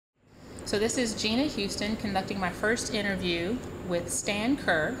So this is Gina Houston conducting my first interview with Stan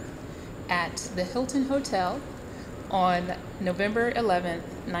Kerr at the Hilton Hotel on November 11th,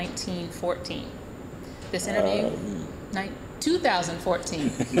 1914. This interview,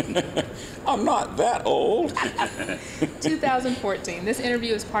 2014. I'm not that old. 2014. This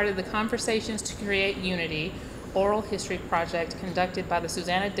interview is part of the Conversations to Create Unity oral history project conducted by the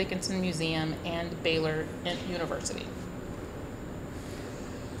Susanna Dickinson Museum and Baylor University.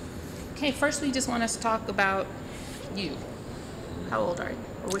 Okay, first we just want us to talk about you. How old are you?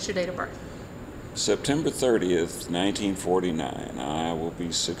 Or what's your date of birth? September 30th, 1949. I will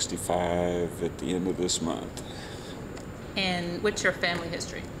be 65 at the end of this month. And what's your family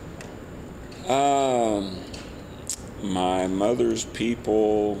history? My mother's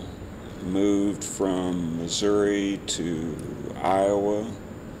people moved from Missouri to Iowa.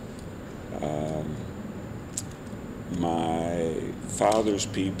 My father's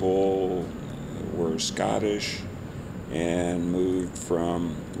people were Scottish and moved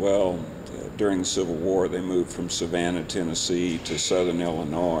from, well, during the Civil War, they moved from Savannah, Tennessee to southern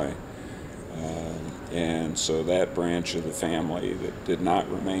Illinois. And so that branch of the family that did not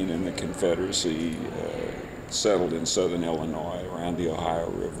remain in the Confederacy settled in southern Illinois around the Ohio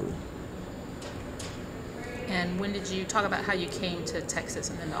River. And when did you talk about how you came to Texas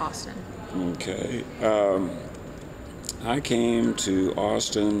and then to Austin? Okay. I came to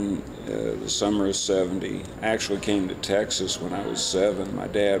Austin the summer of '70. I actually came to Texas when I was 7. My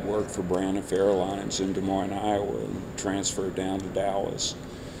dad worked for Braniff Airlines in Des Moines, Iowa, and transferred down to Dallas.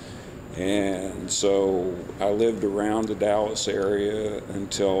 And so I lived around the Dallas area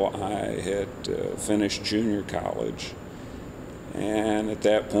until I had finished junior college. And at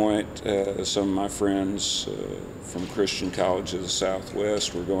that point, some of my friends from Christian College of the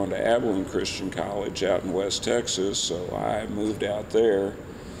Southwest were going to Abilene Christian College out in West Texas, so I moved out there,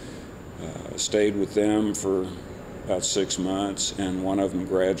 stayed with them for about 6 months, and one of them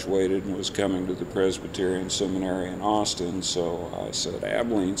graduated and was coming to the Presbyterian Seminary in Austin, so I said,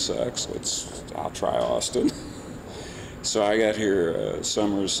 Abilene sucks, I'll try Austin. So I got here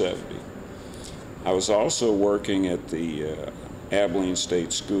summer of '70. I was also working at the Abilene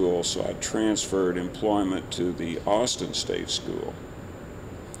State School, so I transferred employment to the Austin State School.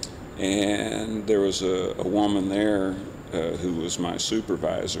 And there was a woman there who was my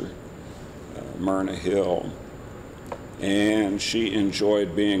supervisor, Myrna Hill, and she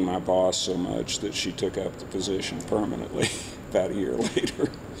enjoyed being my boss so much that she took up the position permanently about a year later.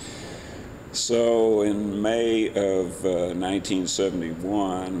 So in May of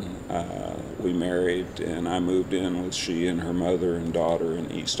 1971, we married, and I moved in with she and her mother and daughter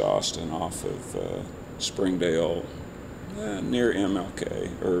in East Austin off of Springdale, near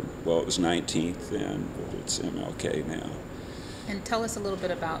MLK, or, well, it was 19th then, but it's MLK now. And tell us a little bit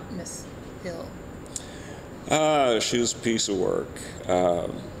about Miss Hill. She was a piece of work.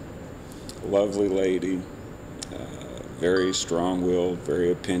 Lovely lady, very strong-willed,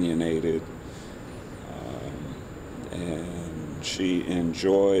 very opinionated. And she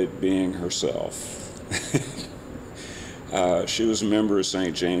enjoyed being herself. She was a member of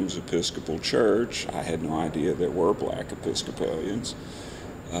St. James Episcopal Church. I had no idea there were black Episcopalians.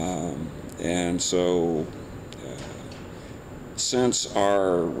 And so since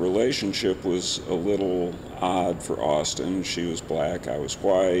our relationship was a little odd for Austin, she was black, I was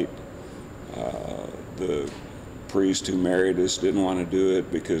white, the priest who married us didn't want to do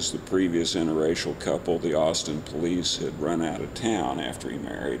it because the previous interracial couple, the Austin police, had run out of town after he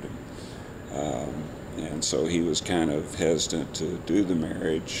married him. And so he was kind of hesitant to do the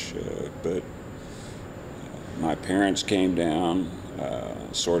marriage, but my parents came down,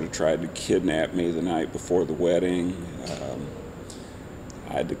 sort of tried to kidnap me the night before the wedding.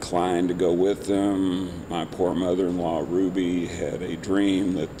 I declined to go with them. My poor mother-in-law, Ruby, had a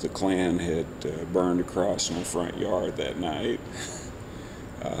dream that the Klan had burned a cross in her front yard that night.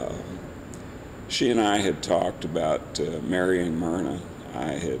 She and I had talked about marrying Myrna.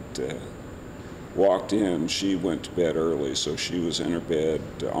 I had walked in. She went to bed early, so she was in her bed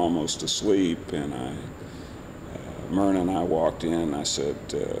almost asleep, and Myrna and I walked in. I said,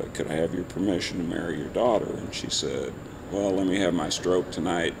 could I have your permission to marry your daughter? And she said, well, let me have my stroke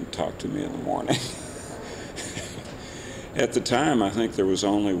tonight and talk to me in the morning. At the time, I think there was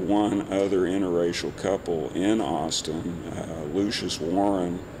only one other interracial couple in Austin, Lucius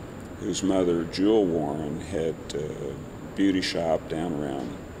Warren, whose mother, Jewel Warren, had a beauty shop down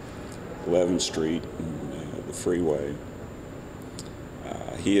around 11th Street and the freeway.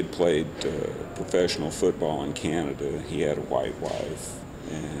 He had played professional football in Canada. He had a white wife,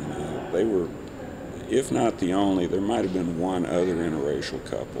 and they were, if not the only, there might have been one other interracial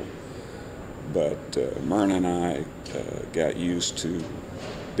couple. but Myrna and I got used to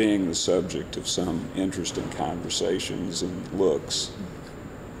being the subject of some interesting conversations and looks.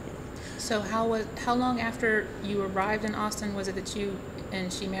 So how long after you arrived in Austin was it that you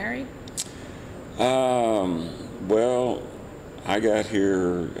and she married? Well, I got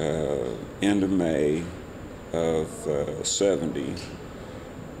here end of May of 70.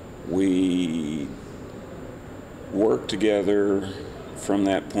 We worked together from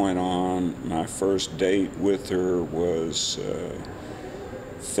that point on. My first date with her was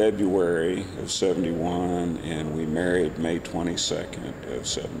February of 71, and we married May 22nd of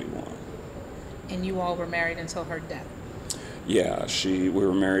 71. And you all were married until her death? Yeah, we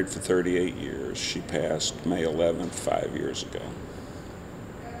were married for 38 years. She passed May 11th, 5 years ago.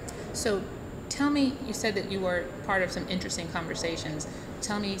 So tell me, you said that you were part of some interesting conversations.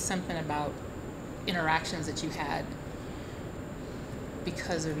 Tell me something about interactions that you had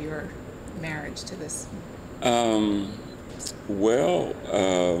because of your marriage to this.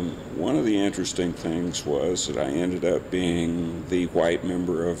 One of the interesting things was that I ended up being the white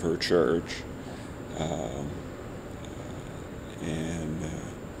member of her church. And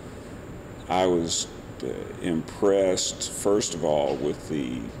I was impressed, first of all, with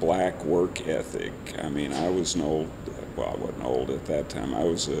the black work ethic. I mean, I wasn't old at that time. I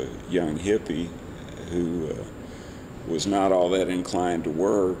was a young hippie who was not all that inclined to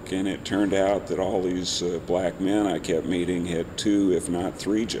work, and it turned out that all these black men I kept meeting had 2, if not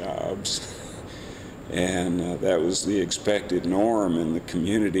 3 jobs. And that was the expected norm in the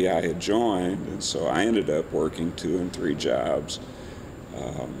community I had joined, and so I ended up working 2 and 3 jobs.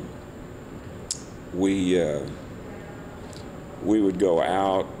 We would go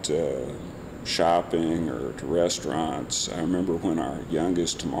out shopping or to restaurants. I remember when our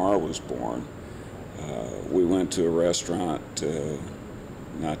youngest, Tamar, was born, we went to a restaurant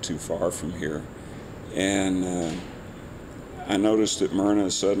not too far from here, and I noticed that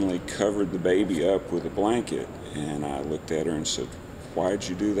Myrna suddenly covered the baby up with a blanket, and I looked at her and said, "Why'd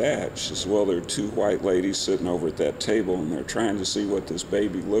you do that?" She said, "Well, there are 2 white ladies sitting over at that table, and they're trying to see what this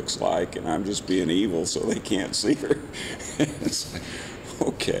baby looks like, and I'm just being evil so they can't see her." It's like,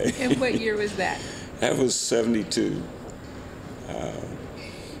 okay. And what year was that? That was 72.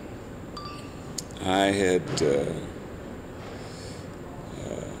 I had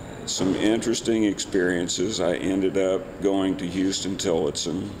some interesting experiences. I ended up going to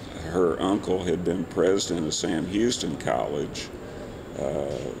Huston-Tillotson. Her uncle had been president of Sam Houston College,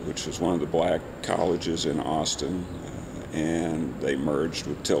 which was one of the black colleges in Austin, and they merged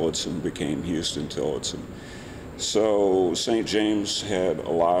with Tillotson, became Huston-Tillotson. So St. James had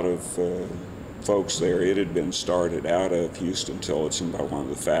a lot of folks there. It had been started out of Huston-Tillotson by one of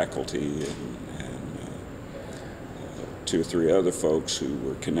the faculty and 2 or 3 other folks who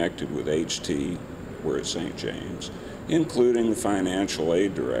were connected with HT were at St. James, including the financial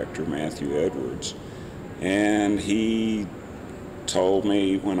aid director, Matthew Edwards. And he told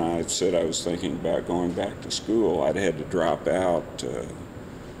me when I said I was thinking about going back to school, I'd had to drop out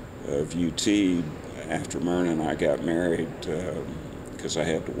of UT after Myrna and I got married because I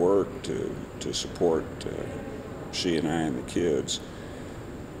had to work to support she and I and the kids.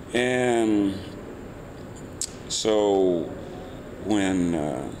 And so when,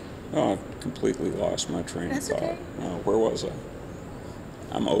 I've completely lost my train of thought. Okay. Where was I?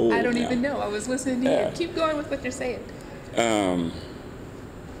 I'm old I don't now. even know. I was listening to you. Keep going with what you're saying. Well,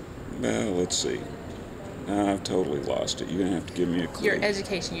 let's see. I've totally lost it. You're going to have to give me a clue. Your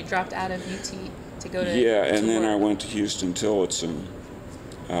education. You dropped out of UT to go to... Yeah, and then work. I went to Huston-Tillotson.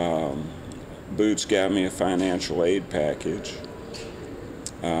 Boots got me a financial aid package,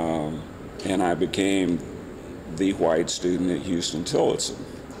 and I became the white student at Huston-Tillotson.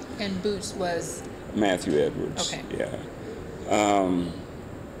 And Boots was? Matthew Edwards. Okay. Yeah.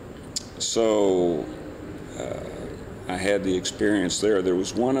 So I had the experience there. There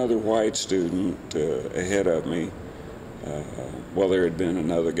was one other white student ahead of me. Well, there had been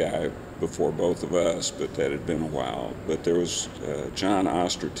another guy before both of us, but that had been a while. But there was John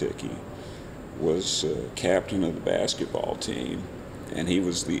Osterticke was captain of the basketball team, and he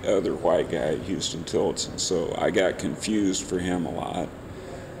was the other white guy at Huston-Tillotson. So I got confused for him a lot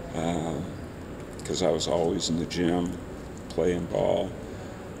because I was always in the gym playing ball.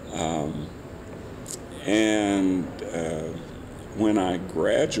 When I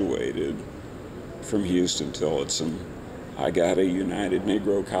graduated from Huston-Tillotson, I got a United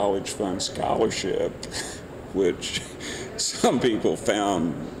Negro College Fund scholarship, which some people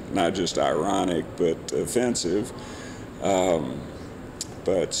found not just ironic but offensive.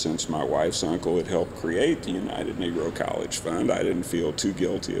 But since my wife's uncle had helped create the United Negro College Fund, I didn't feel too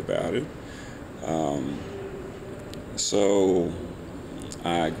guilty about it. So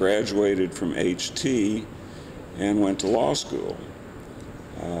I graduated from HT and went to law school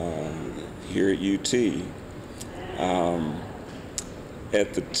here at UT.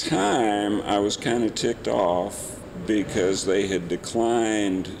 At the time, I was kind of ticked off because they had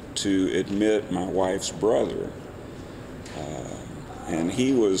declined to admit my wife's brother. And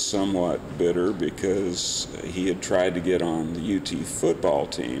he was somewhat bitter because he had tried to get on the UT football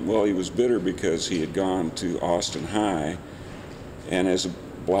team. Well, he was bitter because he had gone to Austin High, and as a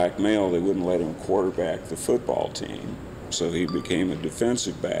black male, they wouldn't let him quarterback the football team. So he became a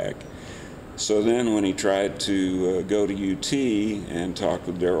defensive back. So then when he tried to go to UT and talk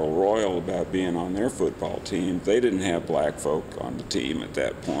with Darrell Royal about being on their football team, they didn't have black folk on the team at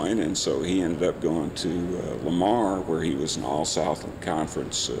that point, and so he ended up going to Lamar, where he was an All-Southland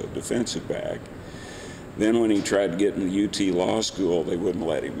Conference defensive back. Then when he tried to get in the UT Law School, they wouldn't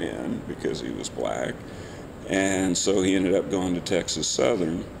let him in because he was black, and so he ended up going to Texas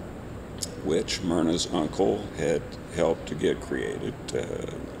Southern, which Myrna's uncle had helped to get created.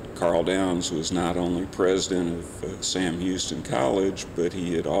 Carl Downs was not only president of Sam Houston College, but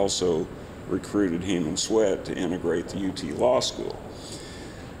he had also recruited Heman Sweat to integrate the UT Law School.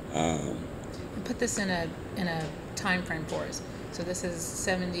 Put this in a time frame for us. So this is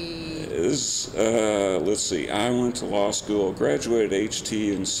 70. Let's see. I went to law school, graduated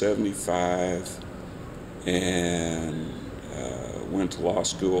HT in 75, and went to law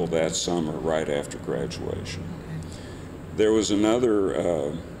school that summer right after graduation. Okay. There was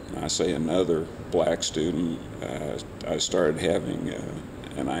another. I say another black student. I started having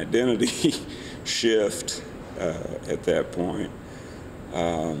an identity shift at that point.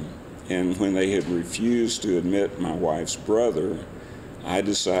 And when they had refused to admit my wife's brother, I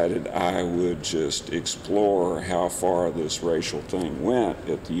decided I would just explore how far this racial thing went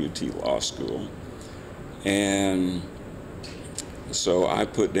at the UT Law School. And so I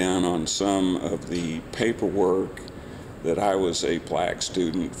put down on some of the paperwork that I was a black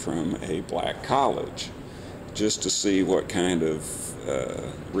student from a black college, just to see what kind of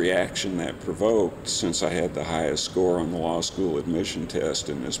reaction that provoked, since I had the highest score on the law school admission test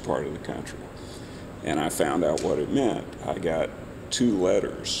in this part of the country. And I found out what it meant. I got 2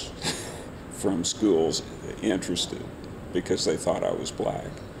 letters from schools interested because they thought I was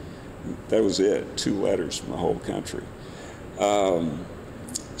black. That was it, 2 letters from the whole country.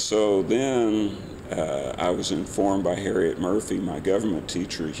 So then I was informed by Harriet Murphy, my government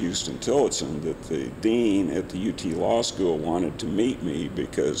teacher at Huston-Tillotson, that the dean at the UT Law School wanted to meet me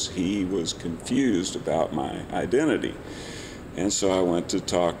because he was confused about my identity. And so I went to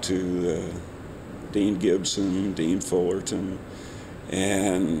talk to Dean Gibson, Dean Fullerton,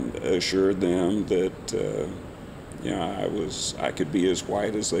 and assured them that I could be as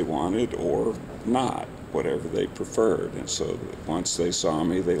white as they wanted or not, whatever they preferred. And so once they saw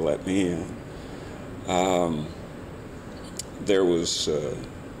me, they let me in. There were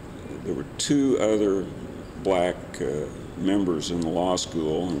 2 other black members in the law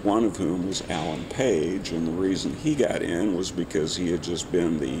school, and one of whom was Alan Page, and the reason he got in was because he had just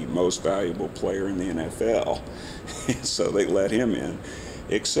been the most valuable player in the NFL. So they let him in,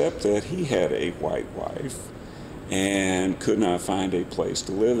 except that he had a white wife and could not find a place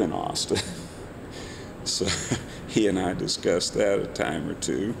to live in Austin. So he and I discussed that a time or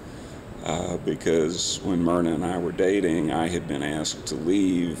two. Because when Myrna and I were dating, I had been asked to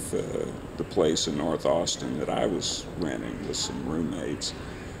leave the place in North Austin that I was renting with some roommates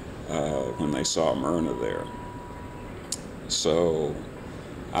when they saw Myrna there. So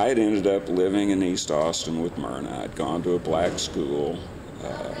I had ended up living in East Austin with Myrna. I'd gone to a black school.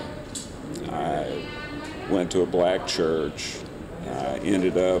 I went to a black church. I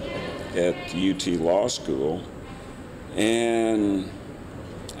ended up at the UT Law School, and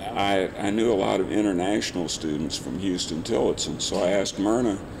I knew a lot of international students from Huston-Tillotson, so I asked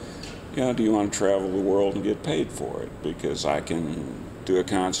Myrna, do you want to travel the world and get paid for it? Because I can do a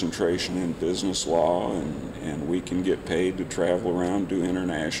concentration in business law, and we can get paid to travel around, do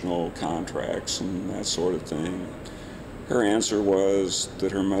international contracts and that sort of thing. Her answer was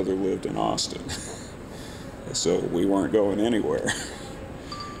that her mother lived in Austin, so we weren't going anywhere.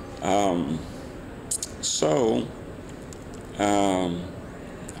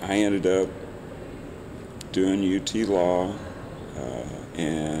 I ended up doing UT Law,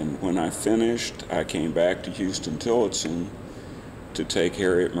 and when I finished, I came back to Huston-Tillotson to take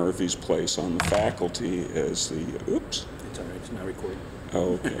Harriet Murphy's place on the faculty as the, oops. It's all right, it's not recording.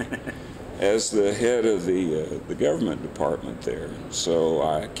 Oh, okay. As the head of the government department there. So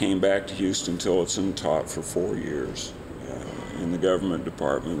I came back to Huston-Tillotson, taught for 4 years in the government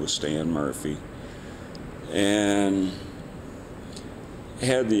department with Stan Murphy, and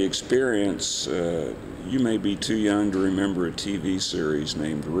had the experience. You may be too young to remember a TV series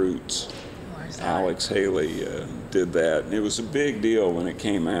named Roots. Alex Haley did that, and it was a big deal when it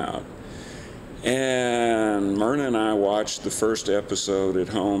came out. And Myrna and I watched the first episode at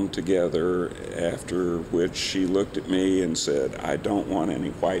home together, after which she looked at me and said, "I don't want any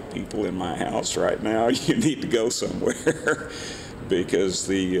white people in my house right now. You need to go somewhere," because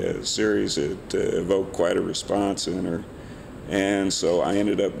the series had evoked quite a response in her. And so I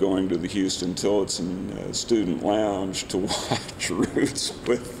ended up going to the Huston-Tillotson Student Lounge to watch Roots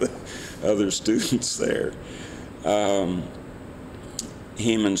with the other students there.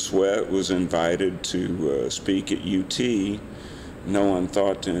 Heman Sweat was invited to speak at UT. No one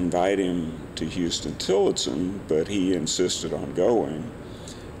thought to invite him to Huston-Tillotson, but he insisted on going.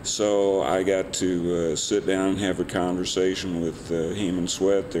 So I got to sit down and have a conversation with Heman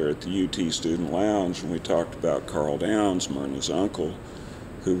Sweat there at the UT Student Lounge, and we talked about Carl Downs, Myrna's uncle,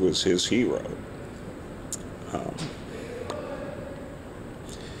 who was his hero.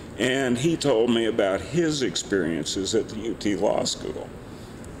 And he told me about his experiences at the UT Law School,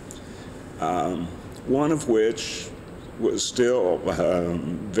 one of which was still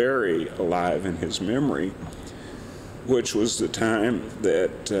very alive in his memory, which was the time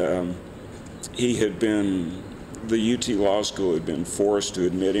that the UT Law School had been forced to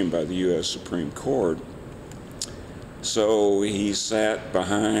admit him by the U.S. Supreme Court. So he sat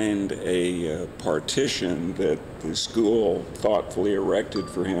behind a partition that the school thoughtfully erected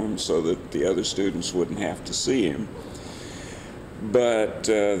for him so that the other students wouldn't have to see him. But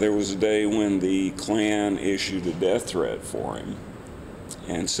there was a day when the Klan issued a death threat for him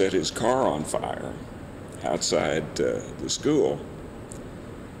and set his car on fire outside the school.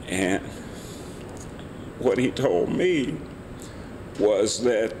 And what he told me was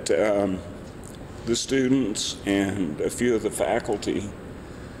that the students and a few of the faculty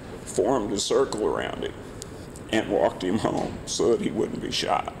formed a circle around him and walked him home so that he wouldn't be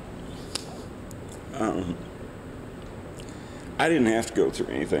shot. I didn't have to go through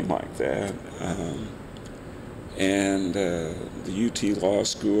anything like that. And the UT Law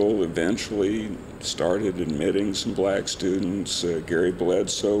School eventually started admitting some black students. Gary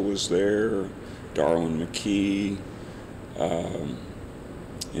Bledsoe was there, Darwin McKee.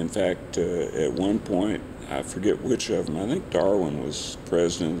 In fact, at one point, I forget which of them, I think Darwin was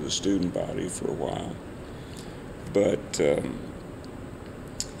president of the student body for a while. But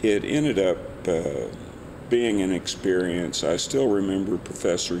it ended up being an experience. I still remember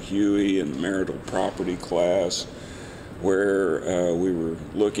Professor Huey in the marital property class, where we were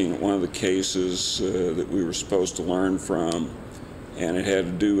looking at one of the cases that we were supposed to learn from, and it had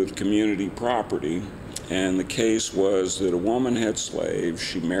to do with community property. And the case was that a woman had slaves,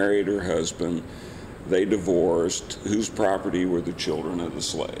 she married her husband, they divorced, whose property were the children of the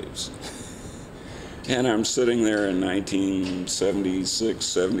slaves. And I'm sitting there in 1976,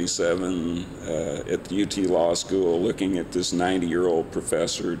 77 at the UT Law School looking at this 90-year-old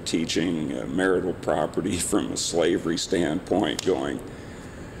professor teaching marital property from a slavery standpoint, going,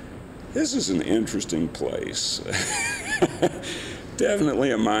 this is an interesting place. Definitely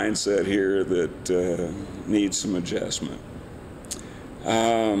a mindset here that needs some adjustment.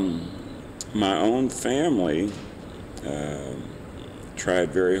 My own family tried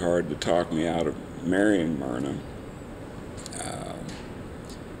very hard to talk me out of marrying Myrna,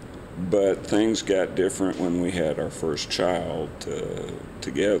 but things got different when we had our first child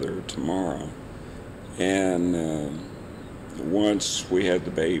together, Tamara. And once we had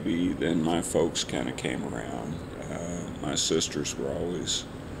the baby, then my folks kind of came around. My sisters were always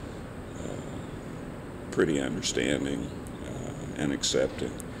pretty understanding and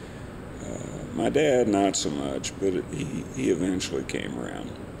accepting. My dad, not so much, but he eventually came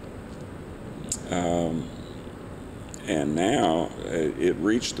around. And now it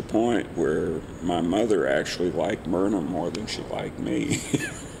reached the point where my mother actually liked Myrna more than she liked me.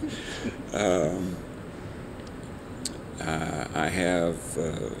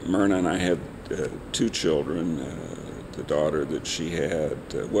 Myrna and I had two children. The daughter that she had,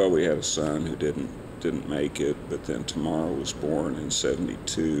 we had a son who didn't make it, but then Tamara was born in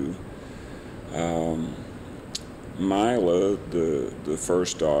 '72. Mila, the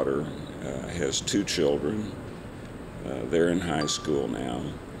first daughter, has two children. They're in high school now.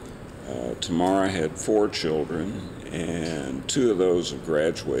 Tamara had four children, and two of those have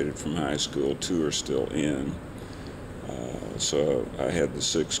graduated from high school, two are still in. So I had the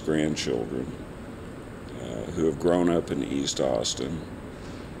 6 grandchildren who have grown up in East Austin.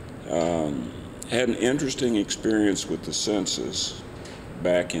 Had an interesting experience with the census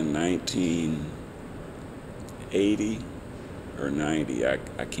back in 1980 or 90. I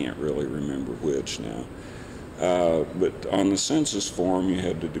can't really remember which now. But on the census form, you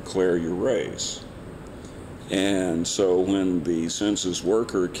had to declare your race. And so when the census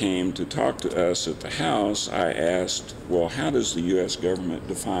worker came to talk to us at the house, I asked, well, how does the U.S. government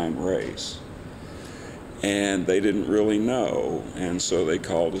define race? And they didn't really know, and so they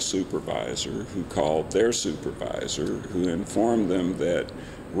called a supervisor who called their supervisor, who informed them that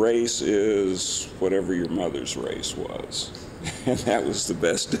race is whatever your mother's race was. And that was the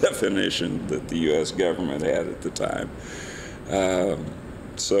best definition that the U.S. government had at the time.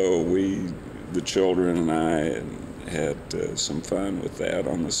 So the children and I had some fun with that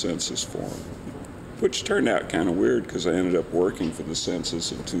on the census form, which turned out kind of weird because I ended up working for the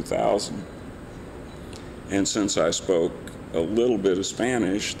census in 2000. And since I spoke a little bit of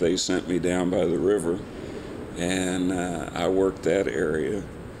Spanish, they sent me down by the river, and I worked that area.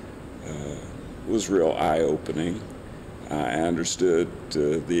 It was real eye-opening. I understood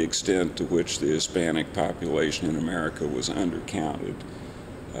the extent to which the Hispanic population in America was undercounted.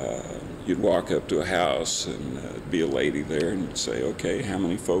 You'd walk up to a house and be a lady there, and you'd say, okay, how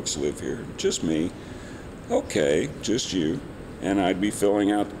many folks live here? Just me. Okay, just you. And I'd be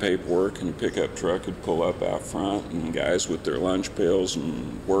filling out the paperwork, and a pickup truck would pull up out front, and guys with their lunch pails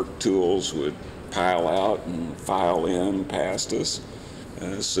and work tools would pile out and file in past us,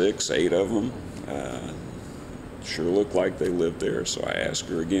 6, 8 of them. Sure looked like they lived there, so I asked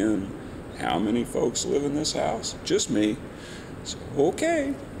her again, how many folks live in this house? Just me. So,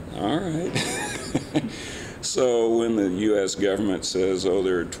 okay, all right. So when the U.S. government says, oh,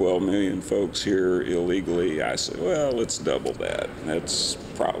 there are 12 million folks here illegally, I say, well, let's double that. That's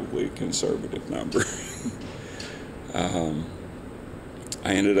probably a conservative number. I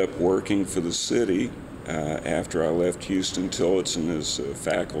ended up working for the city after I left Huston-Tillotson as a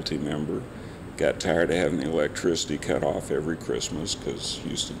faculty member. Got tired of having the electricity cut off every Christmas because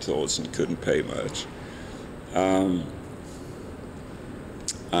Huston-Tillotson couldn't pay much.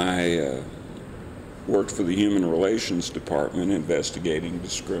 I worked for the Human Relations Department investigating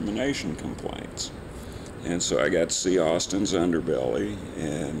discrimination complaints. And so I got to see Austin's underbelly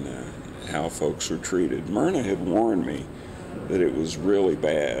and how folks were treated. Myrna had warned me that it was really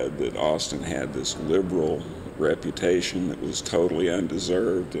bad, that Austin had this liberal reputation that was totally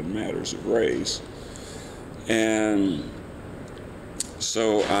undeserved in matters of race. And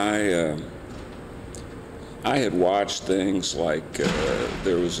so I had watched things like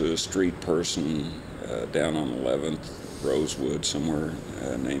there was a street person down on 11th, Rosewood, somewhere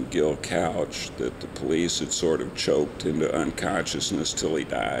named Gil Couch, that the police had sort of choked into unconsciousness till he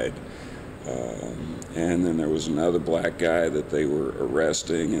died. And then there was another black guy that they were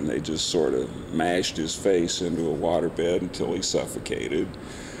arresting, and they just sort of mashed his face into a waterbed until he suffocated.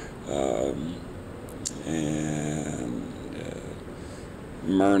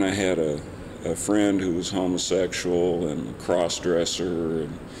 Myrna had a friend who was homosexual and a cross-dresser,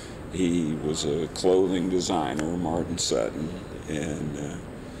 and he was a clothing designer, Martin Sutton, and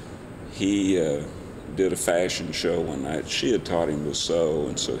he did a fashion show one night. She had taught him to sew,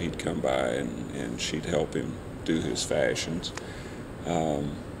 and so he'd come by and she'd help him do his fashions.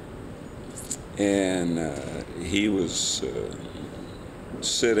 He was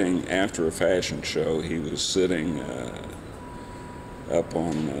sitting, after a fashion show, he was sitting up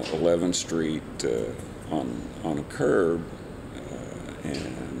on 11th Street on a curb,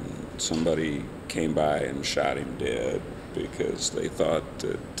 and somebody came by and shot him dead because they thought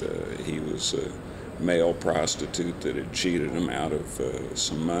that he was a male prostitute that had cheated him out of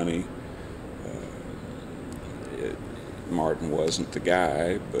some money. Martin wasn't the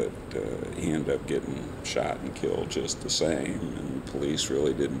guy, but he ended up getting shot and killed just the same, and the police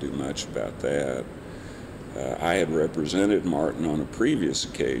really didn't do much about that. I had represented Martin on a previous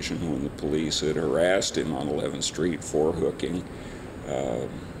occasion when the police had harassed him on 11th Street for hooking,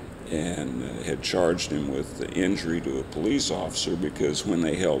 and had charged him with injury to a police officer because when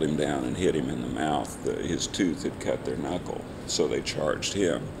they held him down and hit him in the mouth, his tooth had cut their knuckle, so they charged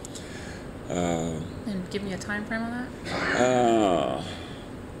him. And give me a time frame on that?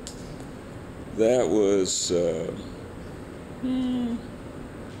 That was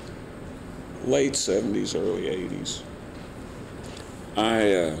late 70s, early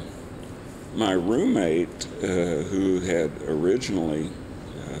 80s. My roommate, who had originally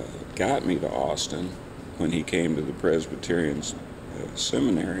got me to Austin when he came to the Presbyterian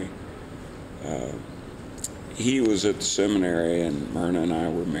seminary, he was at the seminary, and Myrna and I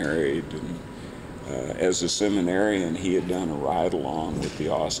were married, and as a seminarian he had done a ride-along with the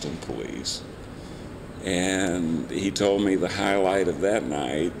Austin police, And he told me the highlight of that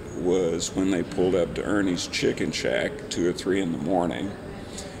night was when they pulled up to Ernie's Chicken Shack 2 or 3 in the morning.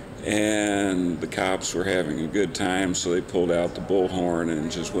 And the cops were having a good time, so they pulled out the bullhorn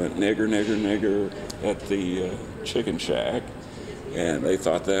and just went nigger, nigger, nigger at the chicken shack. And they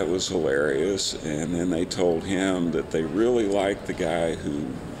thought that was hilarious. And then they told him that they really liked the guy who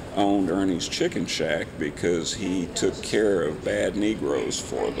owned Ernie's Chicken Shack because he took care of bad Negroes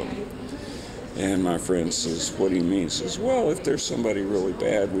for them. And my friend says, "What do you mean?" He says, "Well, if there's somebody really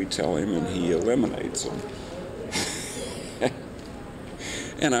bad, we tell him and he eliminates them."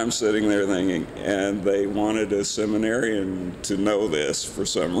 And I'm sitting there thinking, and they wanted a seminarian to know this for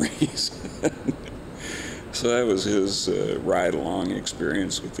some reason. So that was his ride-along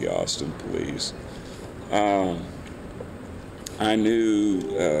experience with the Austin police. I knew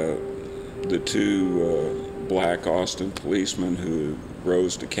the two black Austin policemen who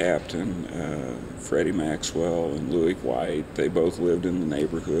rose to captain, Freddie Maxwell and Louis White. They both lived in the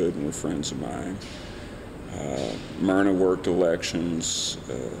neighborhood and were friends of mine. Myrna worked elections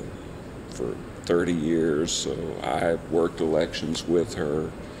for 30 years, so I worked elections with her.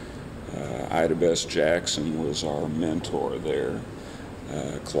 Ida Bess Jackson was our mentor there,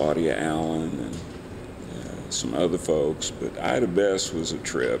 Claudia Allen and some other folks, but Ida Bess was a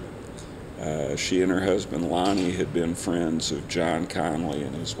trip. She and her husband Lonnie had been friends of John Connally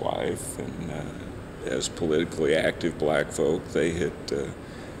and his wife, and as politically active black folk, they had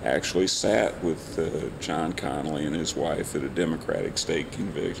actually sat with John Connally and his wife at a Democratic state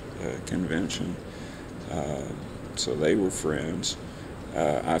convention. So they were friends.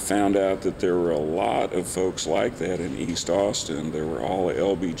 I found out that there were a lot of folks like that in East Austin. They were all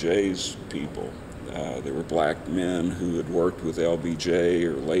LBJ's people. There were black men who had worked with LBJ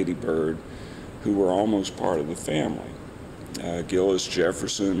or Lady Bird who were almost part of the family. Gillis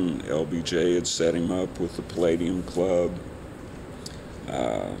Jefferson, LBJ had set him up with the Palladium Club.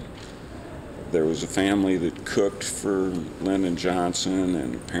 There was a family that cooked for Lyndon Johnson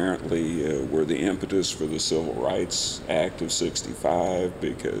and apparently were the impetus for the Civil Rights Act of '65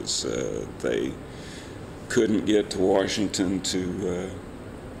 because they couldn't get to Washington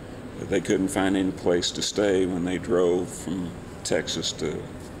they couldn't find any place to stay when they drove from Texas to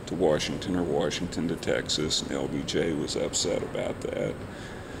Washington or Washington to Texas, and LBJ was upset about that.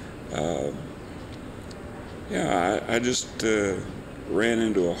 I just ran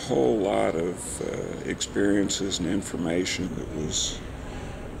into a whole lot of experiences and information that was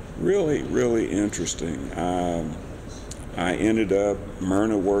really, really interesting. I ended up,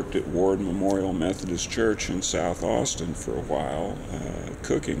 Myrna worked at Ward Memorial Methodist Church in South Austin for a while,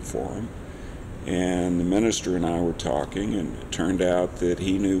 cooking for them. And the minister and I were talking, and it turned out that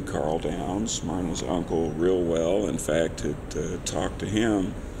he knew Carl Downs, Myrna's uncle, real well. In fact, had talked to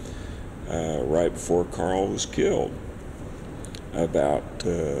him right before Carl was killed about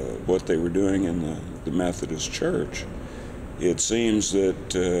what they were doing in the Methodist Church. It seems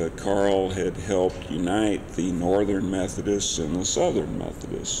that Carl had helped unite the Northern Methodists and the Southern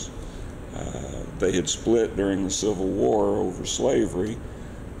Methodists. They had split during the Civil War over slavery,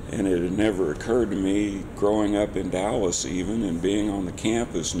 and it had never occurred to me, growing up in Dallas even, and being on the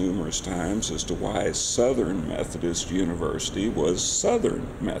campus numerous times, as to why Southern Methodist University was Southern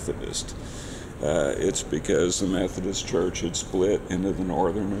Methodist. It's because the Methodist Church had split into the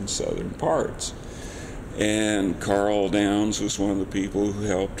northern and southern parts. And Carl Downs was one of the people who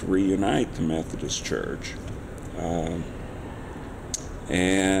helped reunite the Methodist Church.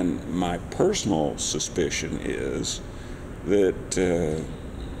 And my personal suspicion is that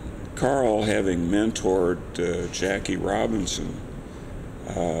Carl, having mentored Jackie Robinson,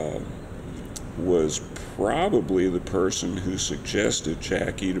 was probably the person who suggested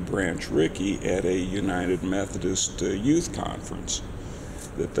Jackie to branch Ricky at a United Methodist youth conference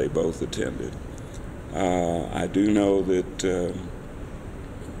that they both attended. I do know that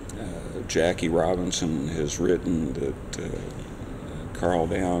Jackie Robinson has written that Carl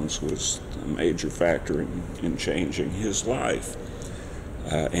Downs was a major factor in changing his life.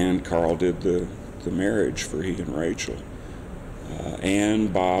 And Carl did the marriage for he and Rachel.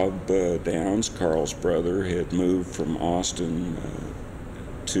 And Bob Downs, Carl's brother, had moved from Austin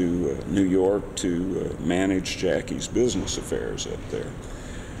to New York to manage Jackie's business affairs up there.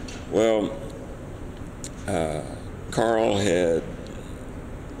 Well, Carl had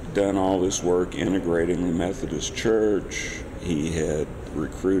done all this work integrating the Methodist Church. He had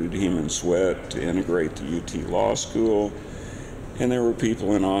recruited Heman Sweat to integrate the UT Law School. And there were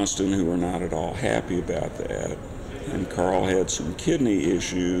people in Austin who were not at all happy about that. And Carl had some kidney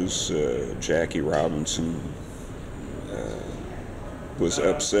issues. Jackie Robinson was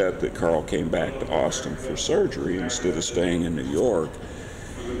upset that Carl came back to Austin for surgery instead of staying in New York.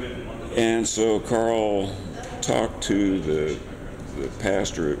 And so Carl talked to the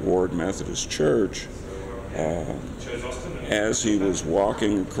pastor at Ward Methodist Church as he was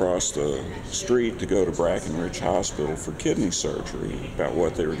walking across the street to go to Brackenridge Hospital for kidney surgery about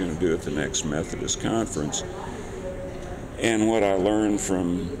what they were going to do at the next Methodist conference. And what I learned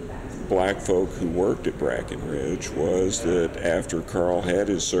from black folk who worked at Brackenridge was that after Carl had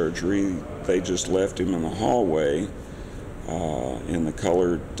his surgery, they just left him in the hallway in the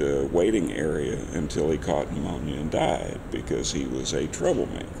colored waiting area until he caught pneumonia and died because he was a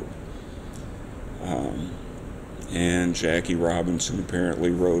troublemaker. And Jackie Robinson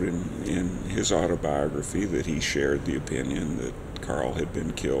apparently wrote in his autobiography that he shared the opinion that Carl had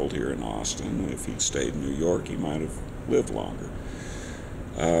been killed here in Austin. If he'd stayed in New York, he might have lived longer.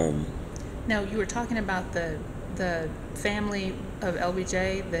 Now, you were talking about the family of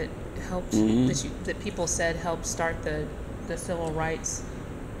LBJ that helped, that people said helped start the civil rights.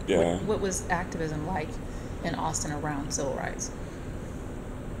 Yeah. What was activism like in Austin around civil rights?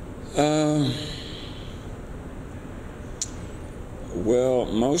 Well,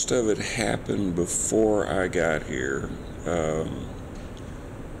 most of it happened before I got here.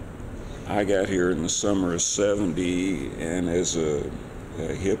 I got here in the summer of '70, and as a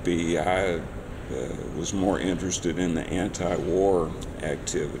hippie, I was more interested in the anti-war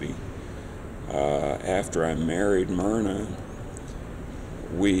activity. After I married Myrna,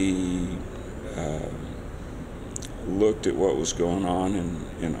 we looked at what was going on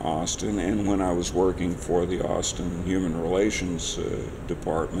in Austin, and when I was working for the Austin Human Relations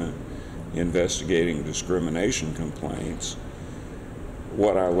Department investigating discrimination complaints,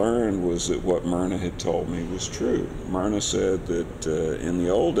 what I learned was that what Myrna had told me was true. Myrna said that in the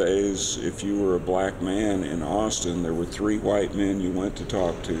old days, if you were a black man in Austin, there were 3 white men you went to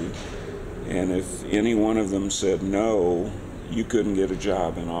talk to, and if any one of them said no, you couldn't get a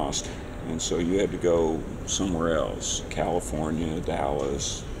job in Austin. And so you had to go somewhere else, California,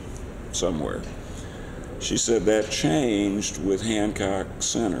 Dallas, somewhere. She said that changed with Hancock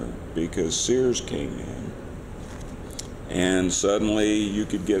Center because Sears came in. And suddenly you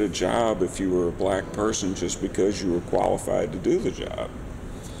could get a job if you were a black person just because you were qualified to do the job.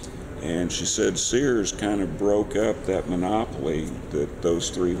 And she said Sears kind of broke up that monopoly that those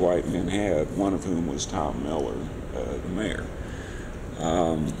 3 white men had, one of whom was Tom Miller, the mayor.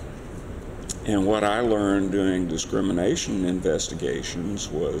 And what I learned doing discrimination investigations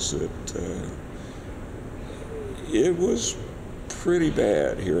was that it was pretty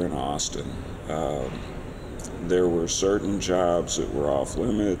bad here in Austin. There were certain jobs that were off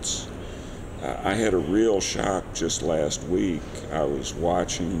limits. I had a real shock just last week. I was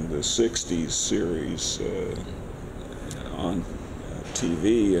watching the 60s series on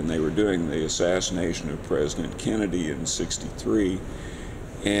TV, and they were doing the assassination of President Kennedy in '63.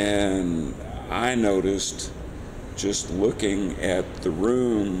 And I noticed, just looking at the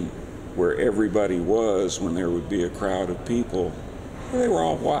room where everybody was when there would be a crowd of people, they were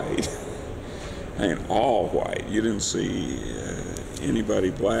all white. I mean, all white. You didn't see anybody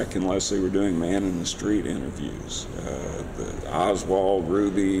black unless they were doing man-in-the-street interviews. The Oswald,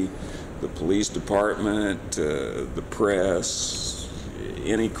 Ruby, the police department, the press,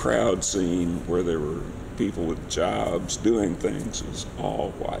 any crowd scene where there were people with jobs doing things was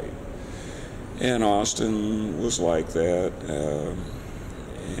all white. And Austin was like that.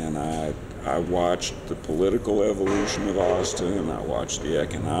 And I watched the political evolution of Austin. I watched the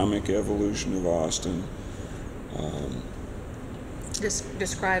economic evolution of Austin.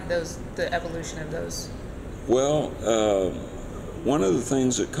 Describe the evolution of those. Well, one of the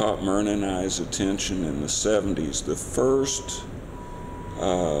things that caught Myrna and I's attention in the '70s, the first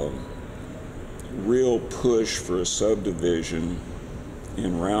real push for a subdivision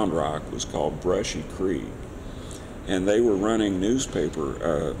in Round Rock was called Brushy Creek. And they were running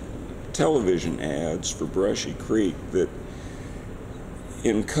television ads for Brushy Creek that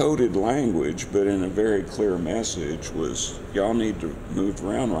encoded language, but in a very clear message was, y'all need to move to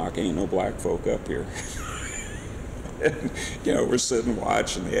Round Rock, ain't no black folk up here. And, we're sitting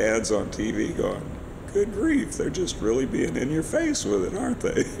watching the ads on TV going, good grief, they're just really being in your face with it, aren't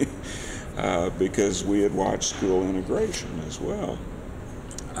they? Because we had watched school integration as well.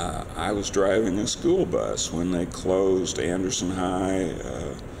 I was driving a school bus when they closed Anderson High,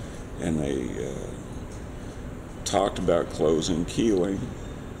 and they talked about closing Keeling,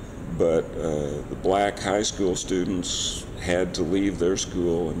 but the black high school students had to leave their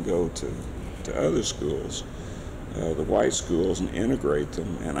school and go to other schools, the white schools, and integrate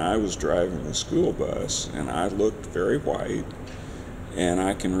them. And I was driving the school bus, and I looked very white, And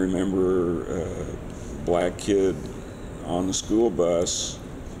I can remember a black kid on the school bus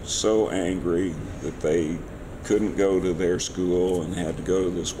so angry that they couldn't go to their school and had to go to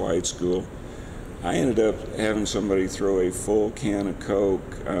this white school. I ended up having somebody throw a full can of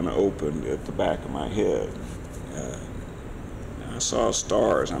Coke unopened at the back of my head. I saw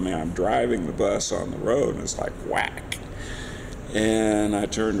stars. I mean, I'm driving the bus on the road and it's like whack. And I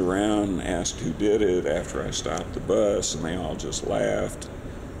turned around and asked who did it after I stopped the bus, and they all just laughed.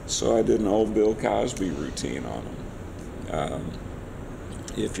 So I did an old Bill Cosby routine on them.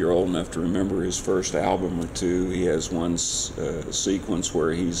 If you're old enough to remember his first album or two, he has one sequence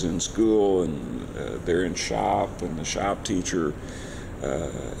where he's in school and they're in shop, and the shop teacher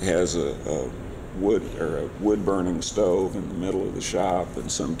has a wood burning stove in the middle of the shop, and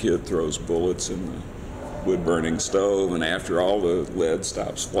some kid throws bullets in the wood burning stove, and after all the lead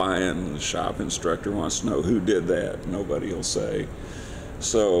stops flying, the shop instructor wants to know who did that. Nobody will say.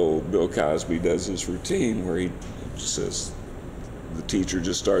 So Bill Cosby does this routine where he says, the teacher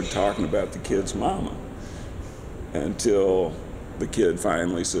just started talking about the kid's mama until the kid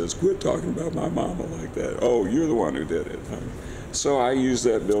finally says, quit talking about my mama like that. Oh, you're the one who did it. So I used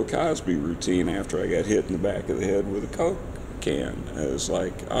that Bill Cosby routine after I got hit in the back of the head with a Coke can. It was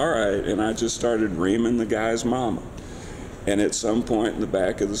like, all right, and I just started reaming the guy's mama. And at some point in the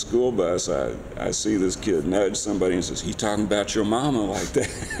back of the school bus, I see this kid nudge somebody and says, he talking about your mama like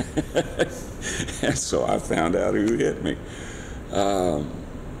that. And so I found out who hit me.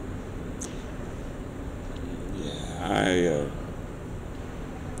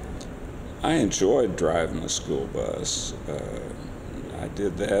 I enjoyed driving the school bus. I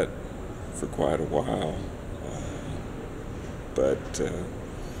did that for quite a while. But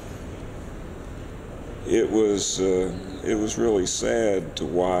it was really sad to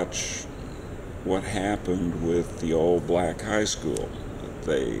watch what happened with the old black high school.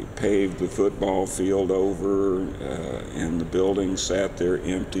 They paved the football field over, and the building sat there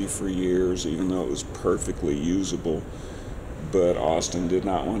empty for years, even though it was perfectly usable. But Austin did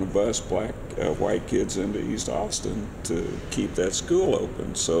not want to bus white kids into East Austin to keep that school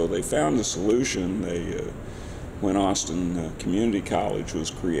open. So they found a solution. When Austin Community College was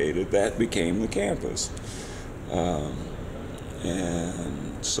created, that became the campus.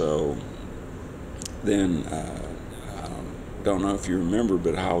 And so then, I don't know if you remember,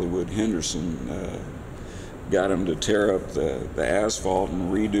 but Hollywood Henderson got them to tear up the asphalt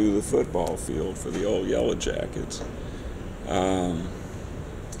and redo the football field for the old Yellow Jackets.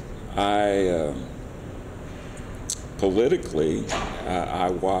 Politically, I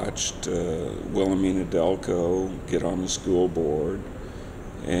watched Wilhelmina Delco get on the school board,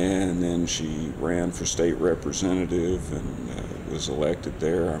 and then she ran for state representative and was elected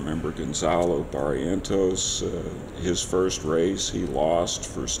there. I remember Gonzalo Barrientos, his first race, he lost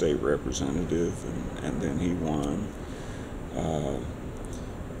for state representative, and then he won.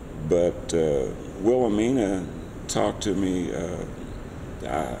 But Wilhelmina talked to me.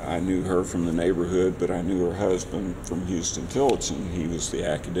 I knew her from the neighborhood, but I knew her husband from Huston-Tillotson. He was the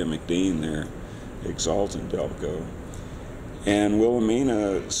academic dean there, Exalted Delco. And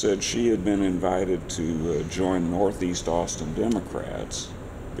Wilhelmina said she had been invited to join Northeast Austin Democrats.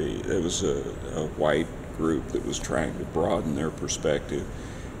 It was a white group that was trying to broaden their perspective.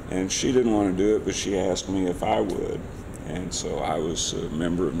 And she didn't want to do it, but she asked me if I would. And so I was a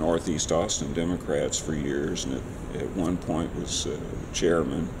member of Northeast Austin Democrats for years, and at one point was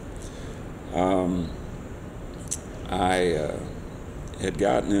chairman. I had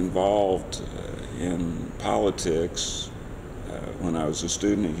gotten involved in politics when I was a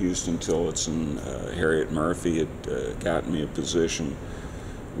student at Huston-Tillotson. Harriet Murphy had gotten me a position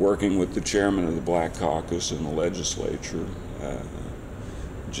working with the chairman of the Black Caucus in the legislature,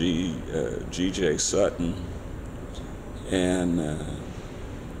 G.J. Sutton. And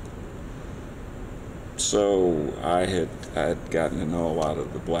so I had gotten to know a lot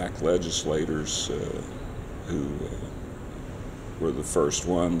of the black legislators who were the first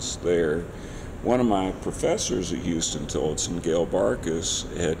ones there. One of my professors at Huston-Tillotson, Gail Barkus,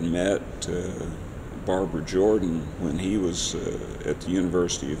 had met Barbara Jordan when he was at the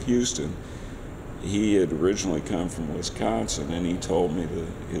University of Houston. He had originally come from Wisconsin, and he told me that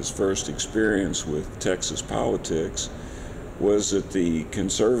his first experience with Texas politics was that the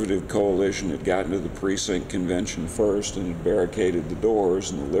conservative coalition had gotten to the precinct convention first and had barricaded the doors,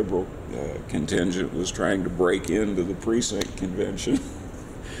 and the liberal contingent was trying to break into the precinct convention.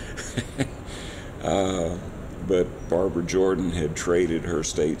 But Barbara Jordan had traded her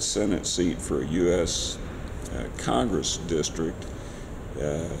state Senate seat for a U.S. Congress district,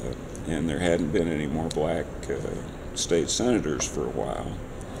 and there hadn't been any more black state senators for a while.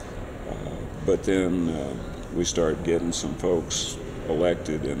 But then we started getting some folks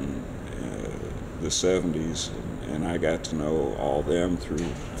elected in the 70s, and I got to know all them through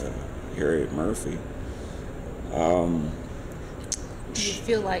Harriet Murphy. Do you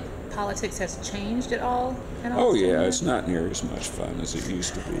feel like politics has changed at all? Oh yeah, it's not near as much fun as it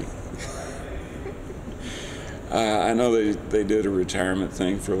used to be. I know they did a retirement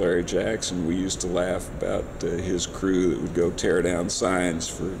thing for Larry Jackson. We used to laugh about his crew that would go tear down signs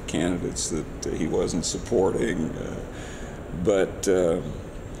for candidates that he wasn't supporting. But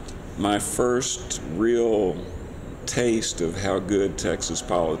my first real taste of how good Texas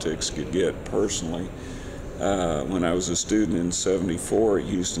politics could get personally, when I was a student in '74 at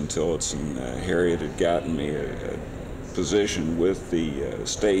Huston-Tillotson, Harriet had gotten me a position with the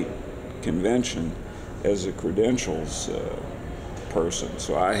state convention as a credentials person.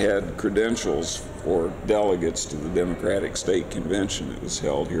 So I had credentials for delegates to the Democratic State Convention that was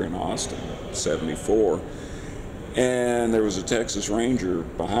held here in Austin in '74. And there was a Texas Ranger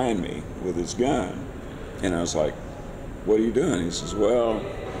behind me with his gun. And I was like, "What are you doing?" He says, "Well,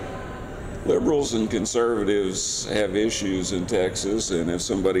 liberals and conservatives have issues in Texas, and if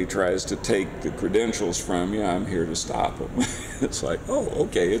somebody tries to take the credentials from you, I'm here to stop them." It's like, oh,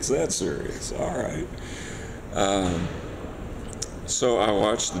 okay, it's that serious. All right. So I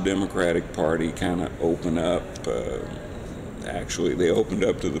watched the Democratic Party kind of open up. Actually, they opened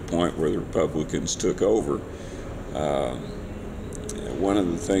up to the point where the Republicans took over. One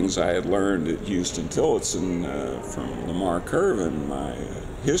of the things I had learned at Huston-Tillotson from Lamar Curvin, my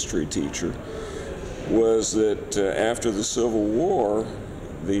history teacher, was that after the Civil War,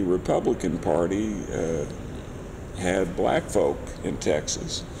 the Republican Party had black folk in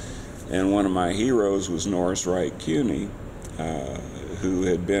Texas. And one of my heroes was Norris Wright Cuney, who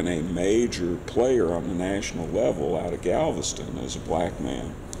had been a major player on the national level out of Galveston as a black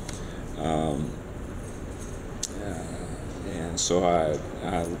man. And so I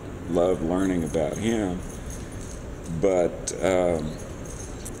loved learning about him. But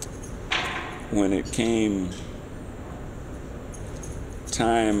when it came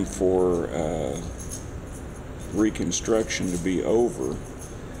time for Reconstruction to be over,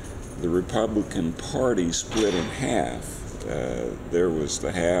 the Republican Party split in half. There was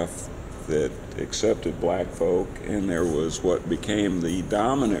the half that accepted black folk, and there was what became the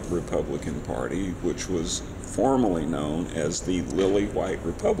dominant Republican Party, which was formerly known as the Lily White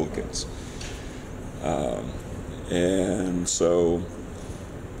Republicans. And so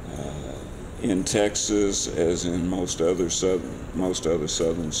in Texas, as in most other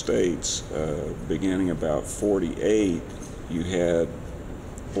southern states, beginning about '48, you had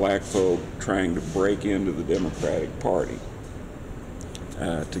black folk trying to break into the Democratic Party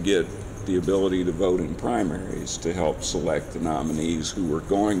to get the ability to vote in primaries to help select the nominees who were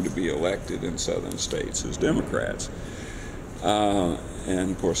going to be elected in southern states as Democrats.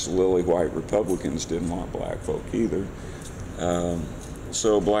 And of course the Lily White Republicans didn't want black folk either.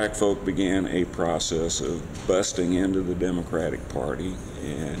 So black folk began a process of busting into the Democratic Party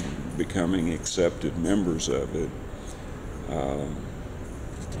and becoming accepted members of it,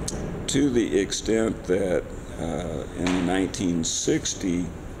 to the extent that in the 1960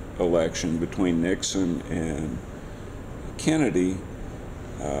 election between Nixon and Kennedy,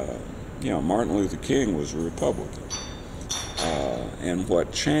 Martin Luther King was a Republican. And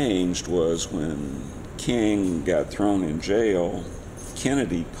what changed was when King got thrown in jail,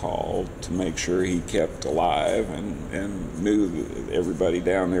 Kennedy called to make sure he kept alive, and knew that everybody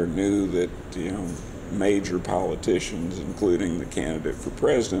down there knew that, major politicians, including the candidate for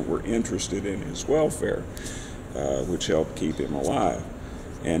president, were interested in his welfare, which helped keep him alive.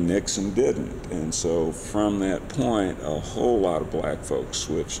 And Nixon didn't. And so from that point, a whole lot of black folks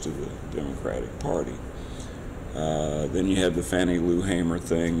switched to the Democratic Party. Then you had the Fannie Lou Hamer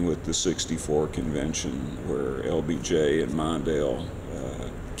thing with the '64 convention, where LBJ and Mondale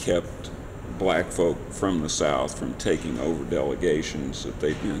kept black folk from the South from taking over delegations that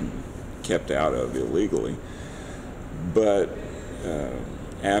they'd been kept out of illegally. But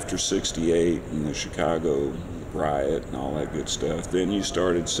after '68 and the Chicago riot and all that good stuff, then you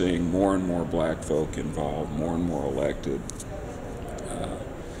started seeing more and more black folk involved, more and more elected.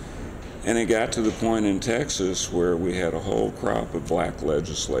 And it got to the point in Texas where we had a whole crop of black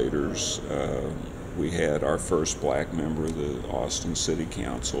legislators. We had our first black member of the Austin City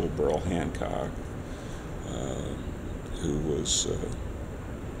Council, Burl Hancock, who was,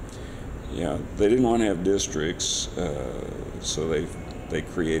 they didn't want to have districts, so they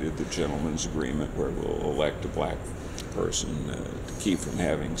created the gentleman's agreement where we'll elect a black person to keep from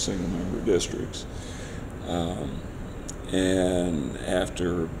having single member districts. And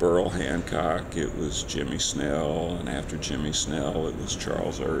after Burl Hancock, it was Jimmy Snell, and after Jimmy Snell, it was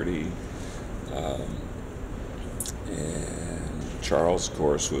Charles Erdy. And Charles, of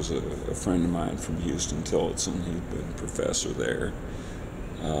course, was a friend of mine from Huston-Tillotson. He'd been professor there.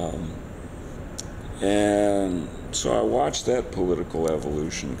 And so I watched that political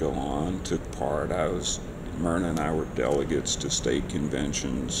evolution go on, took part. Myrna and I were delegates to state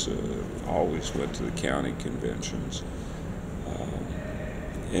conventions, always went to the county conventions.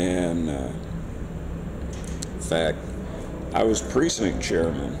 In fact, I was precinct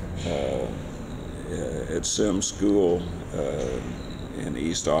chairman at Sim School in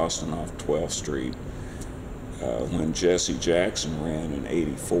East Austin off 12th Street when Jesse Jackson ran in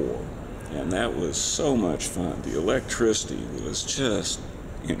 '84. And that was so much fun. The electricity was just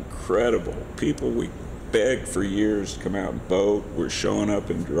incredible. People we begged for years to come out and vote were showing up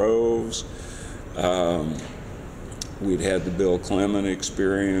in droves. We'd had the Bill Clement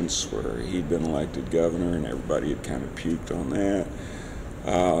experience where he'd been elected governor and everybody had kind of puked on that.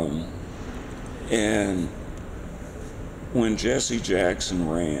 And when Jesse Jackson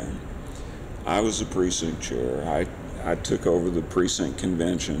ran, I was the precinct chair. I took over the precinct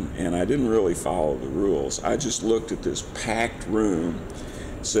convention, and I didn't really follow the rules. I just looked at this packed room,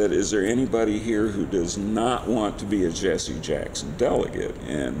 said, is there anybody here who does not want to be a Jesse Jackson delegate?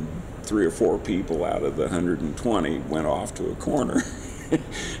 And 3 or 4 people out of the 120 went off to a corner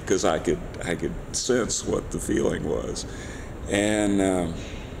because I could sense what the feeling was. And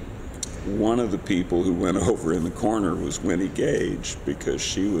one of the people who went over in the corner was Winnie Gage, because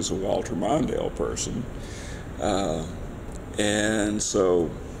she was a Walter Mondale person. And so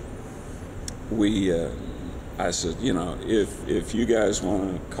I said, you know, if you guys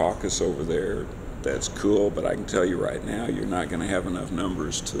want to caucus over there, that's cool, but I can tell you right now, you're not going to have enough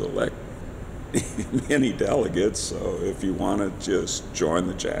numbers to elect many delegates, so if you want to just join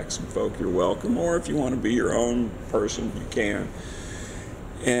the Jackson folk, you're welcome, or if you want to be your own person, you can.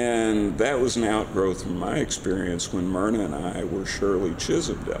 And that was an outgrowth from my experience when Myrna and I were Shirley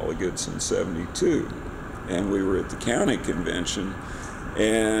Chisholm delegates in '72. And we were at the county convention,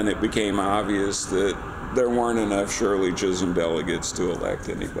 and it became obvious that there weren't enough Shirley Chisholm delegates to elect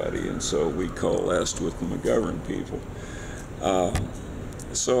anybody, and so we coalesced with the McGovern people.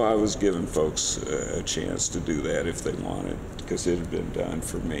 So I was giving folks a chance to do that if they wanted, because it had been done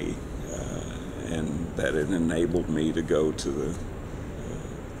for me, and that it enabled me to go to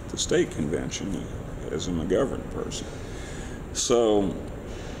the state convention as a McGovern person. So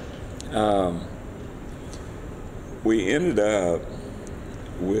we ended up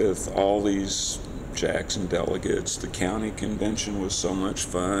with all these Jackson delegates. The county convention was so much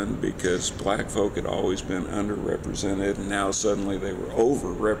fun because black folk had always been underrepresented, and now suddenly they were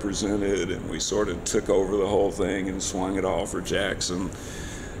overrepresented, and we sort of took over the whole thing and swung it all for Jackson.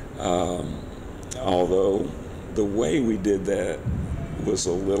 Although the way we did that was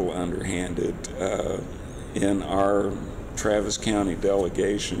a little underhanded. In our Travis County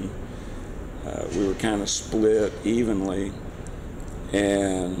delegation, we were kind of split evenly,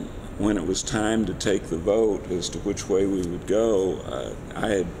 and when it was time to take the vote as to which way we would go, I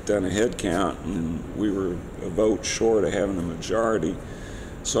had done a head count, and we were a vote short of having a majority.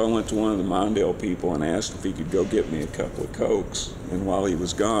 So I went to one of the Mondale people and asked if he could go get me a couple of Cokes, and while he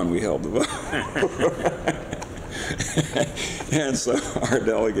was gone, we held the vote. And so our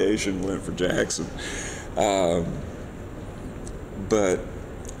delegation went for Jackson. But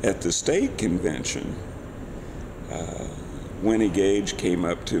at the state convention, Winnie Gage came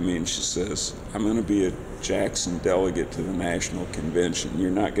up to me and she says, I'm going to be a Jackson delegate to the national convention. You're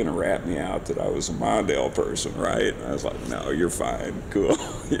not going to rat me out that I was a Mondale person, right? I was like, no, you're fine. Cool.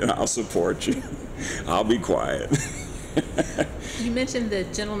 I'll support you. I'll be quiet. You mentioned the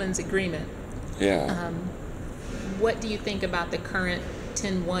gentleman's agreement. Yeah. What do you think about the current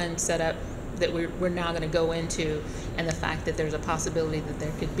 10-1 setup that we're now going to go into, and the fact that there's a possibility that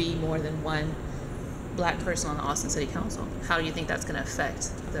there could be more than one black person on the Austin City Council? How do you think that's going to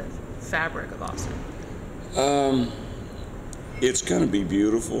affect the fabric of Austin? It's going to be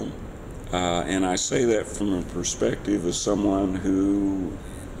beautiful, and I say that from a perspective of someone who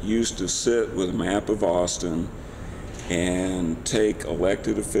used to sit with a map of Austin and take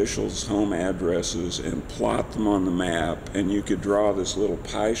elected officials' home addresses and plot them on the map, and you could draw this little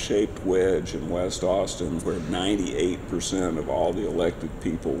pie-shaped wedge in West Austin where 98% of all the elected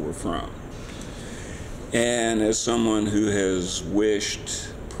people were from. And as someone who has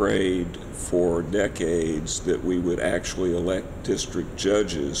wished, prayed for decades that we would actually elect district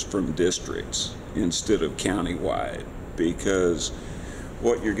judges from districts instead of countywide, because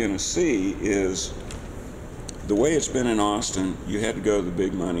what you're going to see is the way it's been in Austin, you had to go to the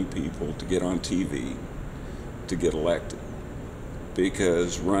big money people to get on TV to get elected.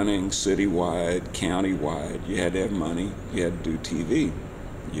 Because running citywide, countywide, you had to have money, you had to do TV.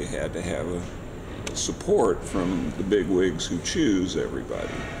 You had to have a support from the big wigs who choose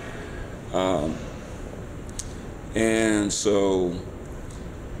everybody. And so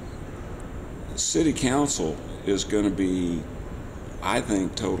city council is going to be, I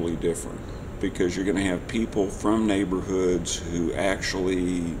think, totally different, because you're going to have people from neighborhoods who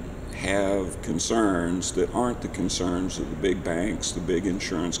actually have concerns that aren't the concerns of the big banks, the big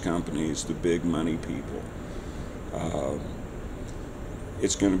insurance companies, the big money people.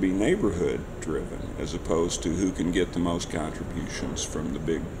 It's going to be neighborhood driven as opposed to who can get the most contributions from the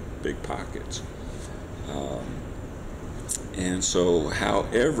big pockets. And so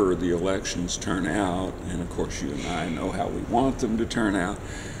however the elections turn out, and of course you and I know how we want them to turn out,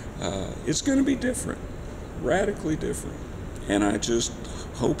 it's going to be different, radically different. And I just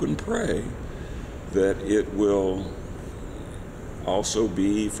hope and pray that it will also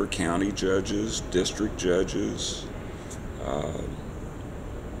be for county judges, district judges.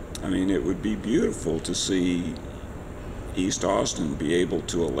 I mean, it would be beautiful to see East Austin be able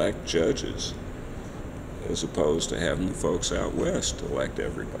to elect judges as opposed to having the folks out west elect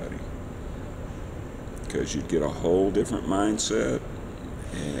everybody. Because you'd get a whole different mindset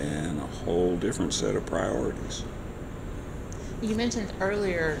and a whole different set of priorities. You mentioned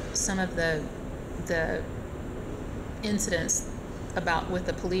earlier some of the incidents with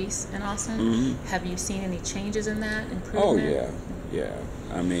the police in Austin. Mm-hmm. Have you seen any changes in that, improvement? Oh, yeah.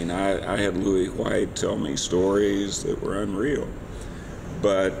 I mean, I had Louis White tell me stories that were unreal.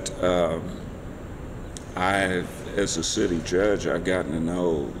 But as a city judge, I've gotten to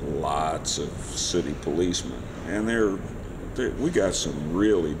know lots of city policemen. And we got some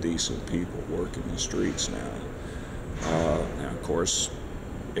really decent people working the streets now. Now, of course,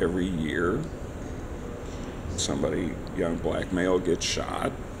 every year, young black male gets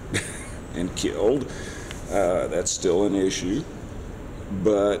shot and killed. That's still an issue.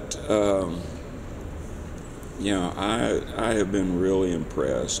 But, I have been really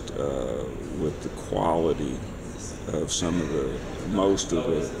impressed with the quality of most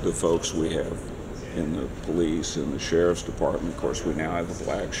of the folks we have in the police and the sheriff's department. Of course, we now have a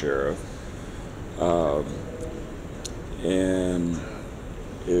black sheriff. And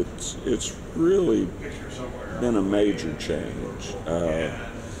it's really been a major change.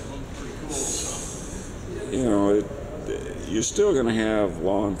 You're still going to have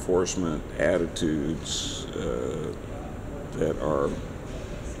law enforcement attitudes that are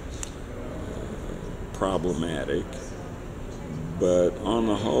problematic, but on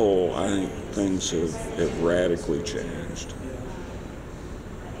the whole, I think things have radically changed.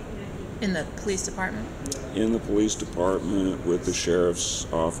 In the police department? In the police department, with the sheriff's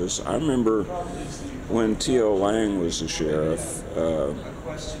office. I remember when T.O. Lang was the sheriff,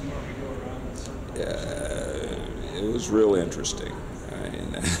 it was real interesting.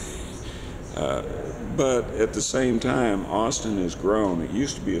 But at the same time, Austin has grown. It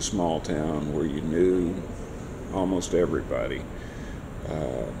used to be a small town where you knew almost everybody.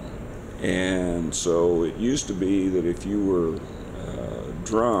 And so it used to be that if you were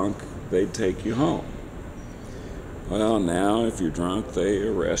drunk, they'd take you home. Well, now if you're drunk, they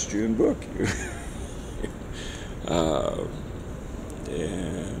arrest you and book you.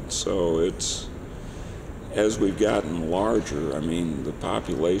 And so as we've gotten larger, I mean, the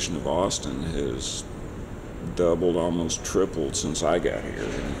population of Austin has doubled, almost tripled since I got here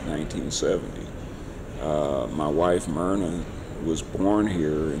in 1970. My wife, Myrna, was born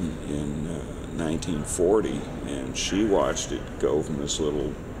here in 1940, and she watched it go from this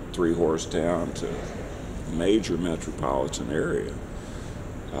little 3-horse town to a major metropolitan area.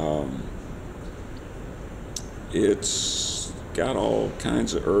 It's got all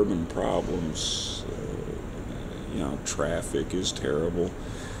kinds of urban problems. Traffic is terrible.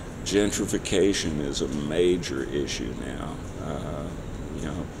 Gentrification is a major issue now.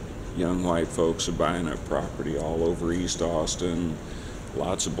 Young white folks are buying up property all over East Austin.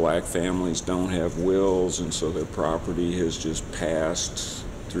 Lots of black families don't have wills, and so their property has just passed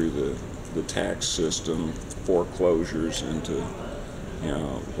through the tax system, foreclosures into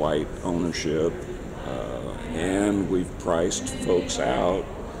white ownership, and we've priced folks out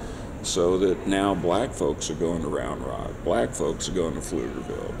so that now black folks are going to Round Rock, black folks are going to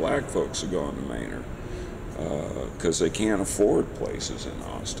Pflugerville, black folks are going to Manor, because they can't afford places in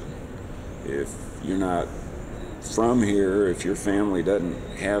Austin. If you're not from here, if your family doesn't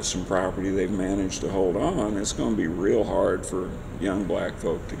have some property they've managed to hold on, it's going to be real hard for young black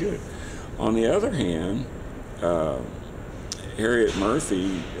folk to get it. On the other hand, Harriet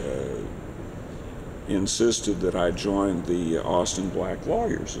Murphy insisted that I join the Austin Black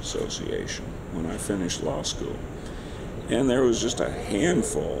Lawyers Association when I finished law school. And there was just a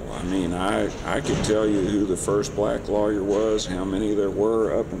handful. I mean, I could tell you who the first black lawyer was, how many there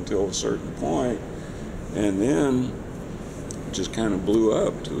were up until a certain point, and then it just kind of blew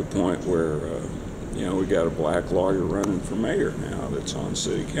up to the point where, you know, we got a black lawyer running for mayor now that's on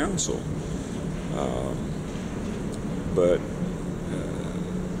city council. But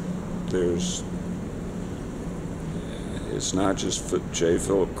it's not just J.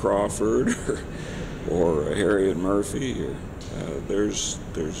 Philip Crawford or Harriet Murphy. There's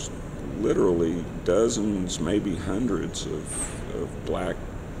literally dozens, maybe hundreds of black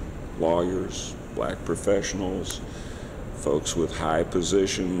lawyers, black professionals, folks with high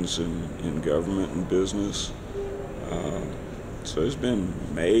positions in government and business. So there's been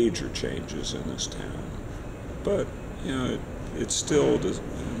major changes in this town. But, you know, it still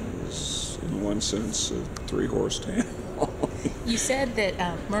is, in one sense, a three-horse town. You said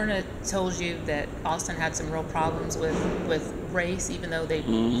that Myrna told you that Austin had some real problems with race, even though they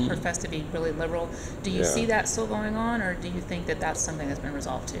profess to be really liberal. Do you see that still going on, or do you think that that's something that's been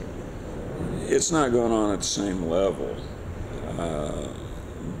resolved too? It's not going on at the same level.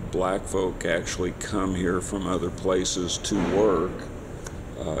 Black folk actually come here from other places to work,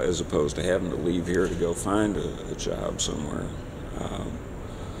 as opposed to having to leave here to go find a job somewhere.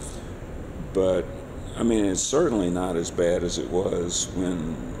 But I mean, it's certainly not as bad as it was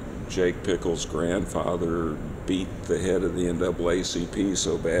when Jake Pickle's grandfather beat the head of the NAACP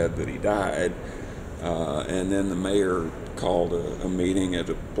so bad that he died, and then the mayor called a meeting at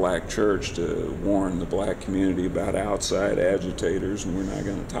a black church to warn the black community about outside agitators, and we're not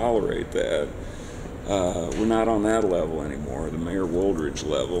going to tolerate that. We're not on that level anymore, the Mayor Wooldridge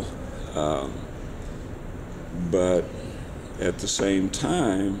level. But at the same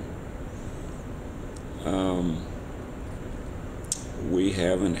time, we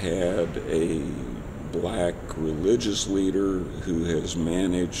haven't had a black religious leader who has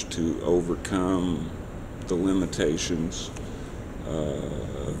managed to overcome the limitations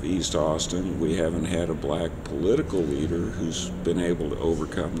of East Austin. We haven't had a black political leader who's been able to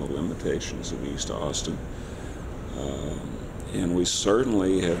overcome the limitations of East Austin. And we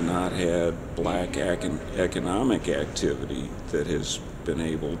certainly have not had black economic activity that has been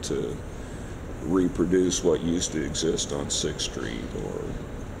able to reproduce what used to exist on 6th Street or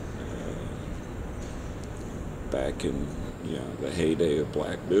back in the heyday of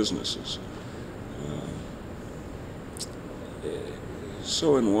black businesses.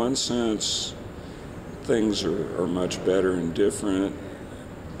 So in one sense, things are much better and different,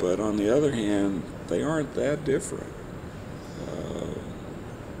 but on the other hand, they aren't that different.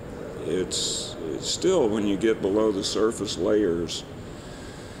 It's still, when you get below the surface layers,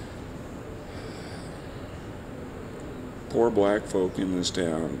 poor black folk in this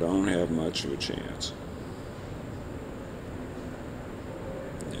town don't have much of a chance.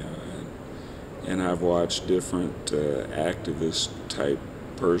 And I've watched different activist type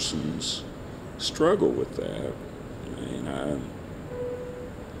persons struggle with that. I mean,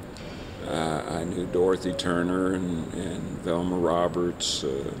 I knew Dorothy Turner and Velma Roberts.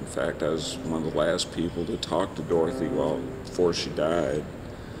 In fact, I was one of the last people to talk to Dorothy before she died.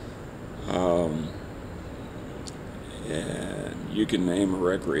 And you can name a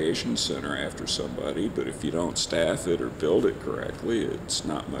recreation center after somebody, but if you don't staff it or build it correctly, it's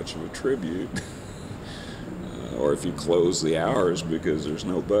not much of a tribute. Or if you close the hours because there's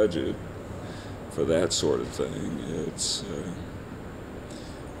no budget for that sort of thing, it's,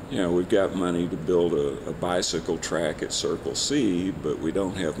 we've got money to build a bicycle track at Circle C, but we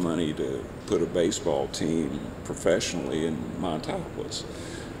don't have money to put a baseball team professionally in Montopolis.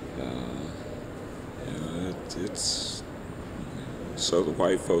 It's so the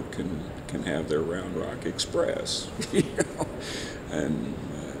white folk can have their Round Rock Express,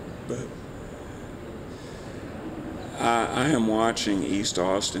 but I am watching East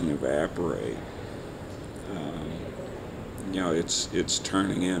Austin evaporate. It's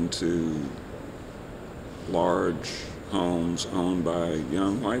turning into large homes owned by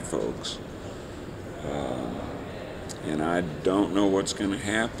young white folks, and I don't know what's going to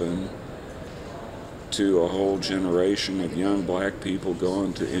happen to a whole generation of young black people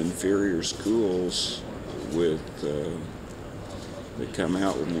going to inferior schools that come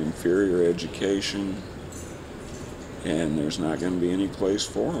out with an inferior education, and there's not going to be any place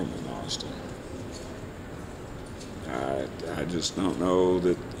for them in Austin. I just don't know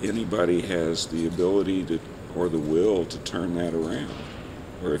that anybody has the ability or the will to turn that around,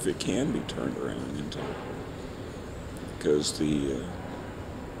 or if it can be turned around in time. because the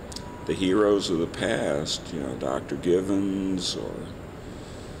heroes of the past, Dr. Givens, or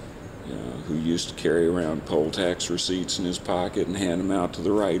who used to carry around poll tax receipts in his pocket and hand them out to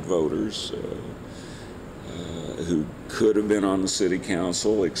the right voters, who could have been on the city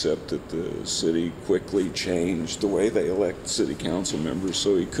council, except that the city quickly changed the way they elect city council members,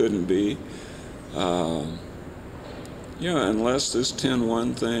 so he couldn't be. Unless this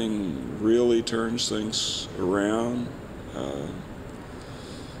 10-1 thing really turns things around,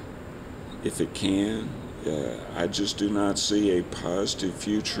 if it can, I just do not see a positive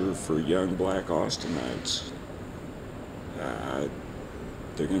future for young black Austinites.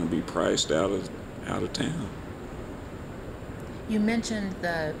 They're going to be priced out of town. You mentioned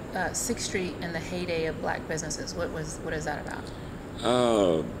the 6th Street and the heyday of black businesses. What is that about?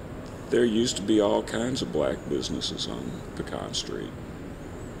 There used to be all kinds of black businesses on Pecan Street.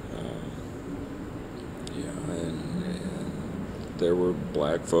 And there were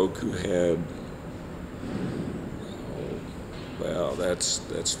black folk who had, well,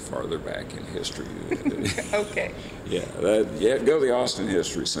 that's farther back in history. Okay. Go to the Austin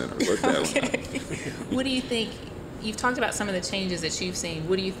History Center. Look that one up. What do you think? You've talked about some of the changes that you've seen.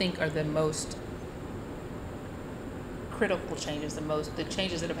 What do you think are the most critical changes, the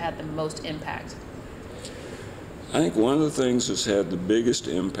changes that have had the most impact? I think one of the things that's had the biggest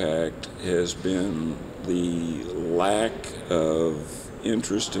impact has been the lack of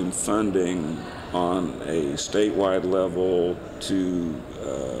interest in funding on a statewide level to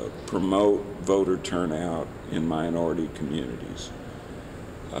promote voter turnout in minority communities.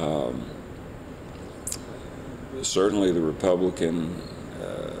 Certainly the Republican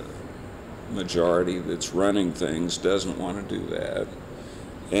majority that's running things doesn't want to do that,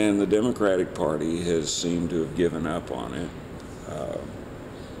 and the Democratic Party has seemed to have given up on it.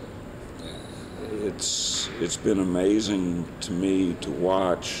 It's been amazing to me to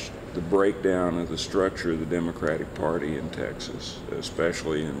watch the breakdown of the structure of the Democratic Party in Texas,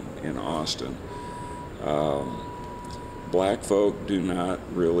 especially in Austin. Black folk do not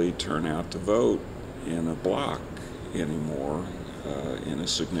really turn out to vote in a block anymore in a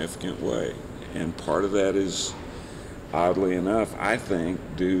significant way. And part of that is, oddly enough, I think,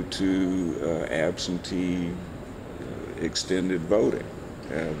 due to absentee extended voting.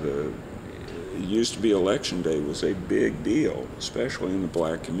 It used to be election day was a big deal, especially in the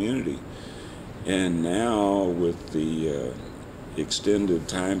black community. And now with the extended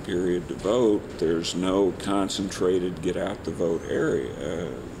time period to vote, there's no concentrated get out the vote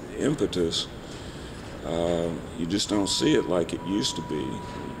area impetus. You just don't see it like it used to be.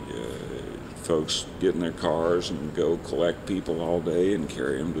 Folks get in their cars and go collect people all day and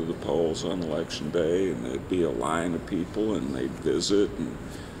carry them to the polls on election day, and there'd be a line of people, and they'd visit and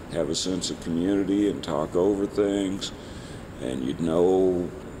have a sense of community and talk over things, and you'd know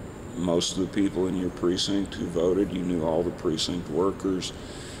most of the people in your precinct who voted. You knew all the precinct workers.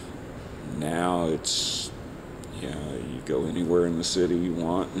 Now it's, you go anywhere in the city you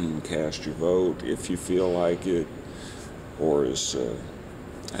want and cast your vote if you feel like it. Or as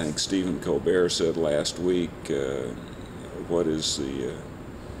I think Stephen Colbert said last week, what is the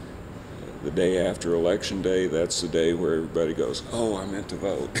day after Election Day? That's the day where everybody goes, oh, I meant to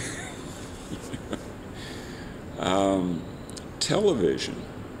vote. Television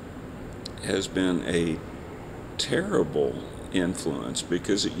has been a terrible influence,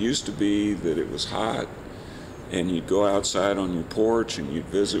 because it used to be that it was hot and you'd go outside on your porch and you'd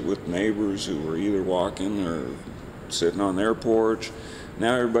visit with neighbors who were either walking or sitting on their porch.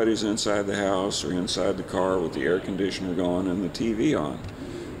 Now everybody's inside the house or inside the car with the air conditioner going and the TV on.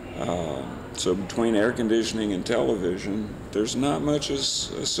 So between air conditioning and television, there's not much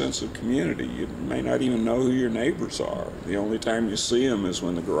as a sense of community. You may not even know who your neighbors are. The only time you see them is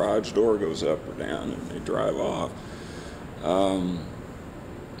when the garage door goes up or down and they drive off.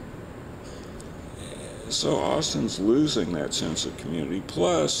 So Austin's losing that sense of community.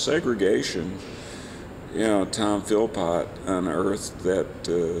 Plus segregation. Tom Philpott unearthed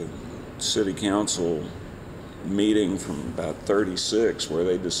that city council meeting from about 36 where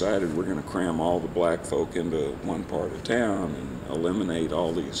they decided we're going to cram all the black folk into one part of town and eliminate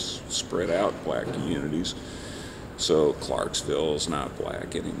all these spread out black communities. So Clarksville's not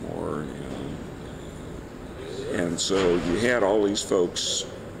black anymore, and so you had all these folks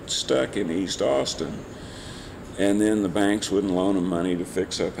stuck in East Austin, and then the banks wouldn't loan them money to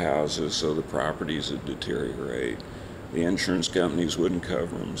fix up houses, so the properties would deteriorate. The insurance companies wouldn't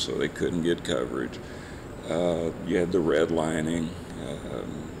cover them, so they couldn't get coverage. You had the redlining.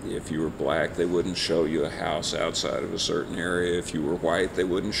 If you were black, they wouldn't show you a house outside of a certain area. If you were white, they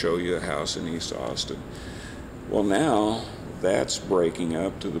wouldn't show you a house in East Austin. Well, now that's breaking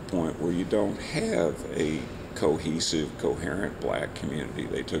up to the point where you don't have a cohesive, coherent black community.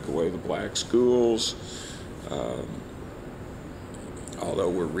 They took away the black schools, although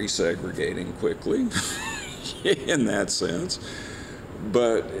we're resegregating quickly in that sense.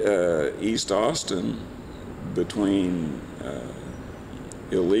 But East Austin, between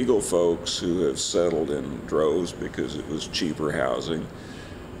illegal folks who have settled in droves because it was cheaper housing,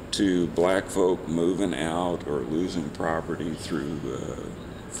 to black folk moving out or losing property through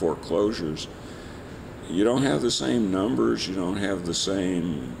foreclosures, you don't have the same numbers, you don't have the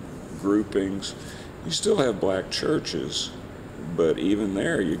same groupings. You still have black churches, but even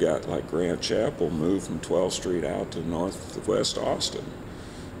there you got like Grant Chapel moved from 12th Street out to northwest Austin.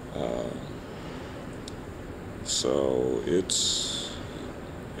 So it's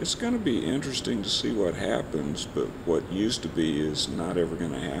going to be interesting to see what happens, but what used to be is not ever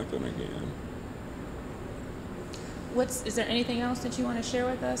going to happen again. Is there anything else that you want to share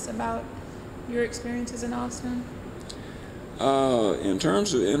with us about your experiences in Austin? In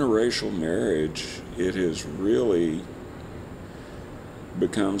terms of interracial marriage, it has really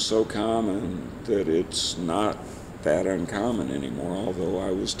become so common that it's not that uncommon anymore. Although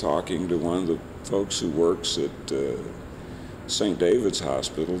I was talking to one of the folks who works at St. David's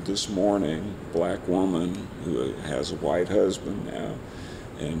Hospital this morning, black woman who has a white husband now,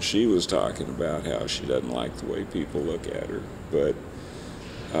 and she was talking about how she doesn't like the way people look at her. But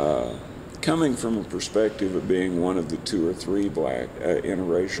coming from a perspective of being one of the 2 or 3 black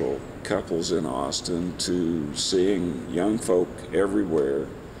interracial couples in Austin, to seeing young folk everywhere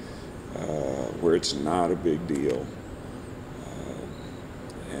where it's not a big deal,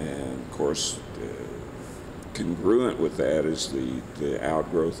 and of course congruent with that is the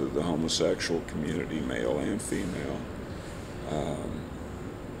outgrowth of the homosexual community, male and female.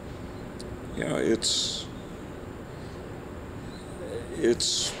 You know, it's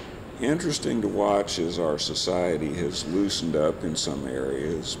interesting to watch as our society has loosened up in some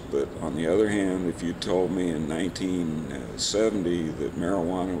areas, but on the other hand, if you told me in 1970 that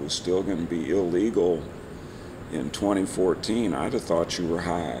marijuana was still going to be illegal in 2014, I'd have thought you were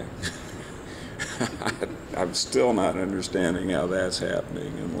high. I'm still not understanding how that's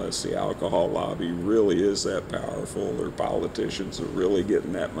happening unless the alcohol lobby really is that powerful, or politicians are really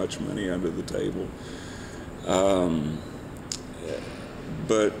getting that much money under the table.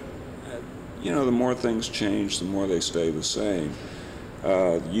 But you know, the more things change, the more they stay the same.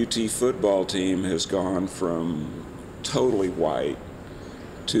 The UT football team has gone from totally white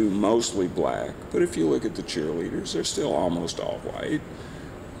to mostly black, but if you look at the cheerleaders, they're still almost all white.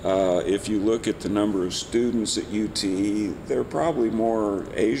 If you look at the number of students at UT, there are probably more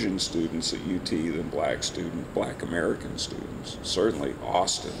Asian students at UT than black American students. Certainly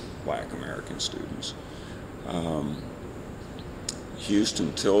Austin black American students.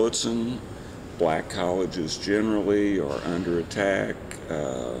 Huston-Tillotson, black colleges generally are under attack.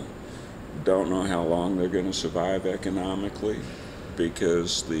 Don't know how long they're going to survive economically,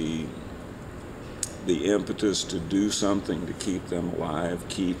 because the impetus to do something to keep them alive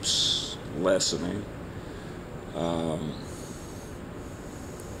keeps lessening.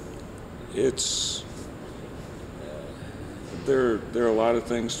 There are a lot of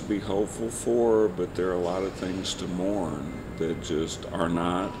things to be hopeful for, but there are a lot of things to mourn that just are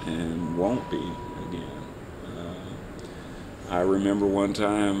not and won't be again. I remember one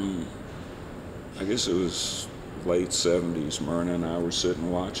time, I guess it was late 70s, Myrna and I were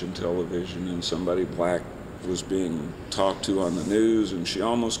sitting watching television, and somebody black was being talked to on the news, and she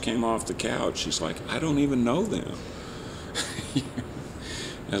almost came off the couch. She's like, I don't even know them.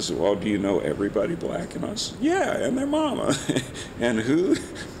 I said, well, do you know everybody black? And I said, yeah, and their mama, and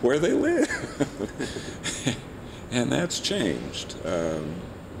where they live. And that's changed.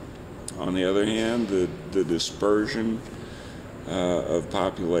 On the other hand, the dispersion of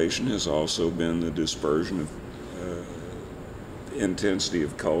population has also been the dispersion of intensity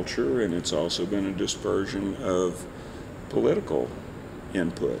of culture, and it's also been a dispersion of political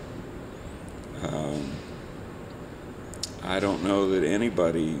input. I don't know that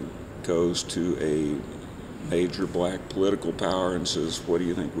anybody goes to a major black political power and says, what do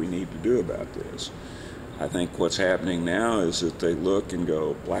you think we need to do about this? I think what's happening now is that they look and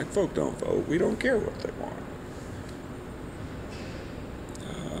go, black folk don't vote, we don't care what they want.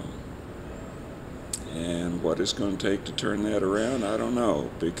 And what it's going to take to turn that around, I don't know,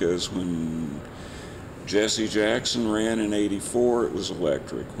 because when Jesse Jackson ran in '84, it was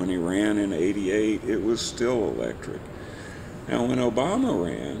electric. When he ran in '88, it was still electric. Now, when Obama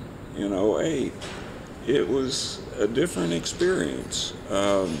ran in '08, it was a different experience.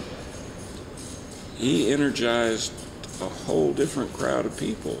 he energized a whole different crowd of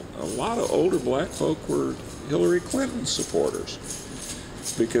people. A lot of older black folk were Hillary Clinton supporters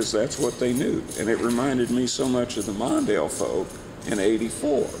because that's what they knew. And it reminded me so much of the Mondale folk in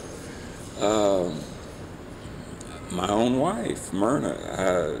 '84. My own wife,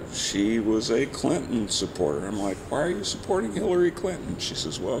 Myrna, she was a Clinton supporter. I'm like, why are you supporting Hillary Clinton? She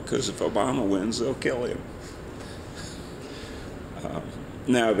says, well, because if Obama wins, they'll kill him.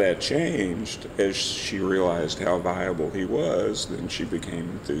 Now that changed as she realized how viable he was, then she became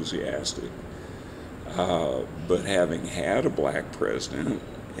enthusiastic. But having had a black president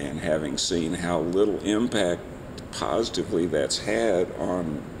and having seen how little impact positively that's had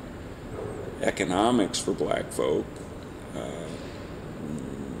on economics for black folk,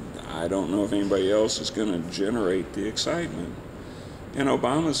 I don't know if anybody else is going to generate the excitement. And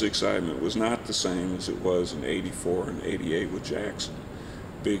Obama's excitement was not the same as it was in '84 and '88 with Jackson,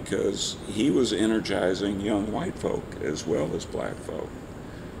 because he was energizing young white folk as well as black folk.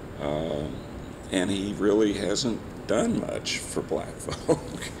 And he really hasn't done much for black folk.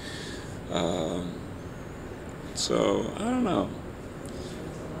 So, I don't know.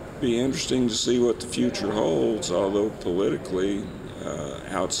 Be interesting to see what the future holds, although politically,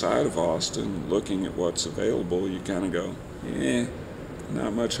 outside of Austin, looking at what's available, you kind of go,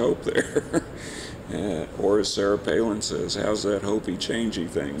 not much hope there. Or as Sarah Palin says, how's that hopey-changey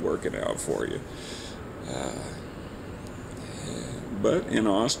thing working out for you? But in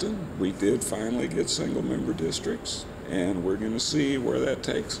Austin, we did finally get single-member districts, and we're going to see where that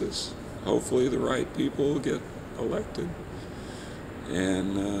takes us. Hopefully the right people will get elected,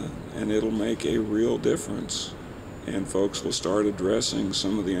 and it'll make a real difference. And folks will start addressing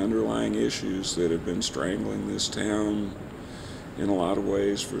some of the underlying issues that have been strangling this town in a lot of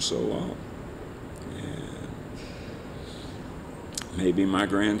ways for so long. And maybe my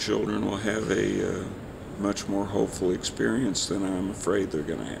grandchildren will have a much more hopeful experience than I'm afraid they're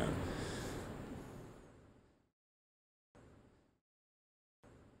going to have.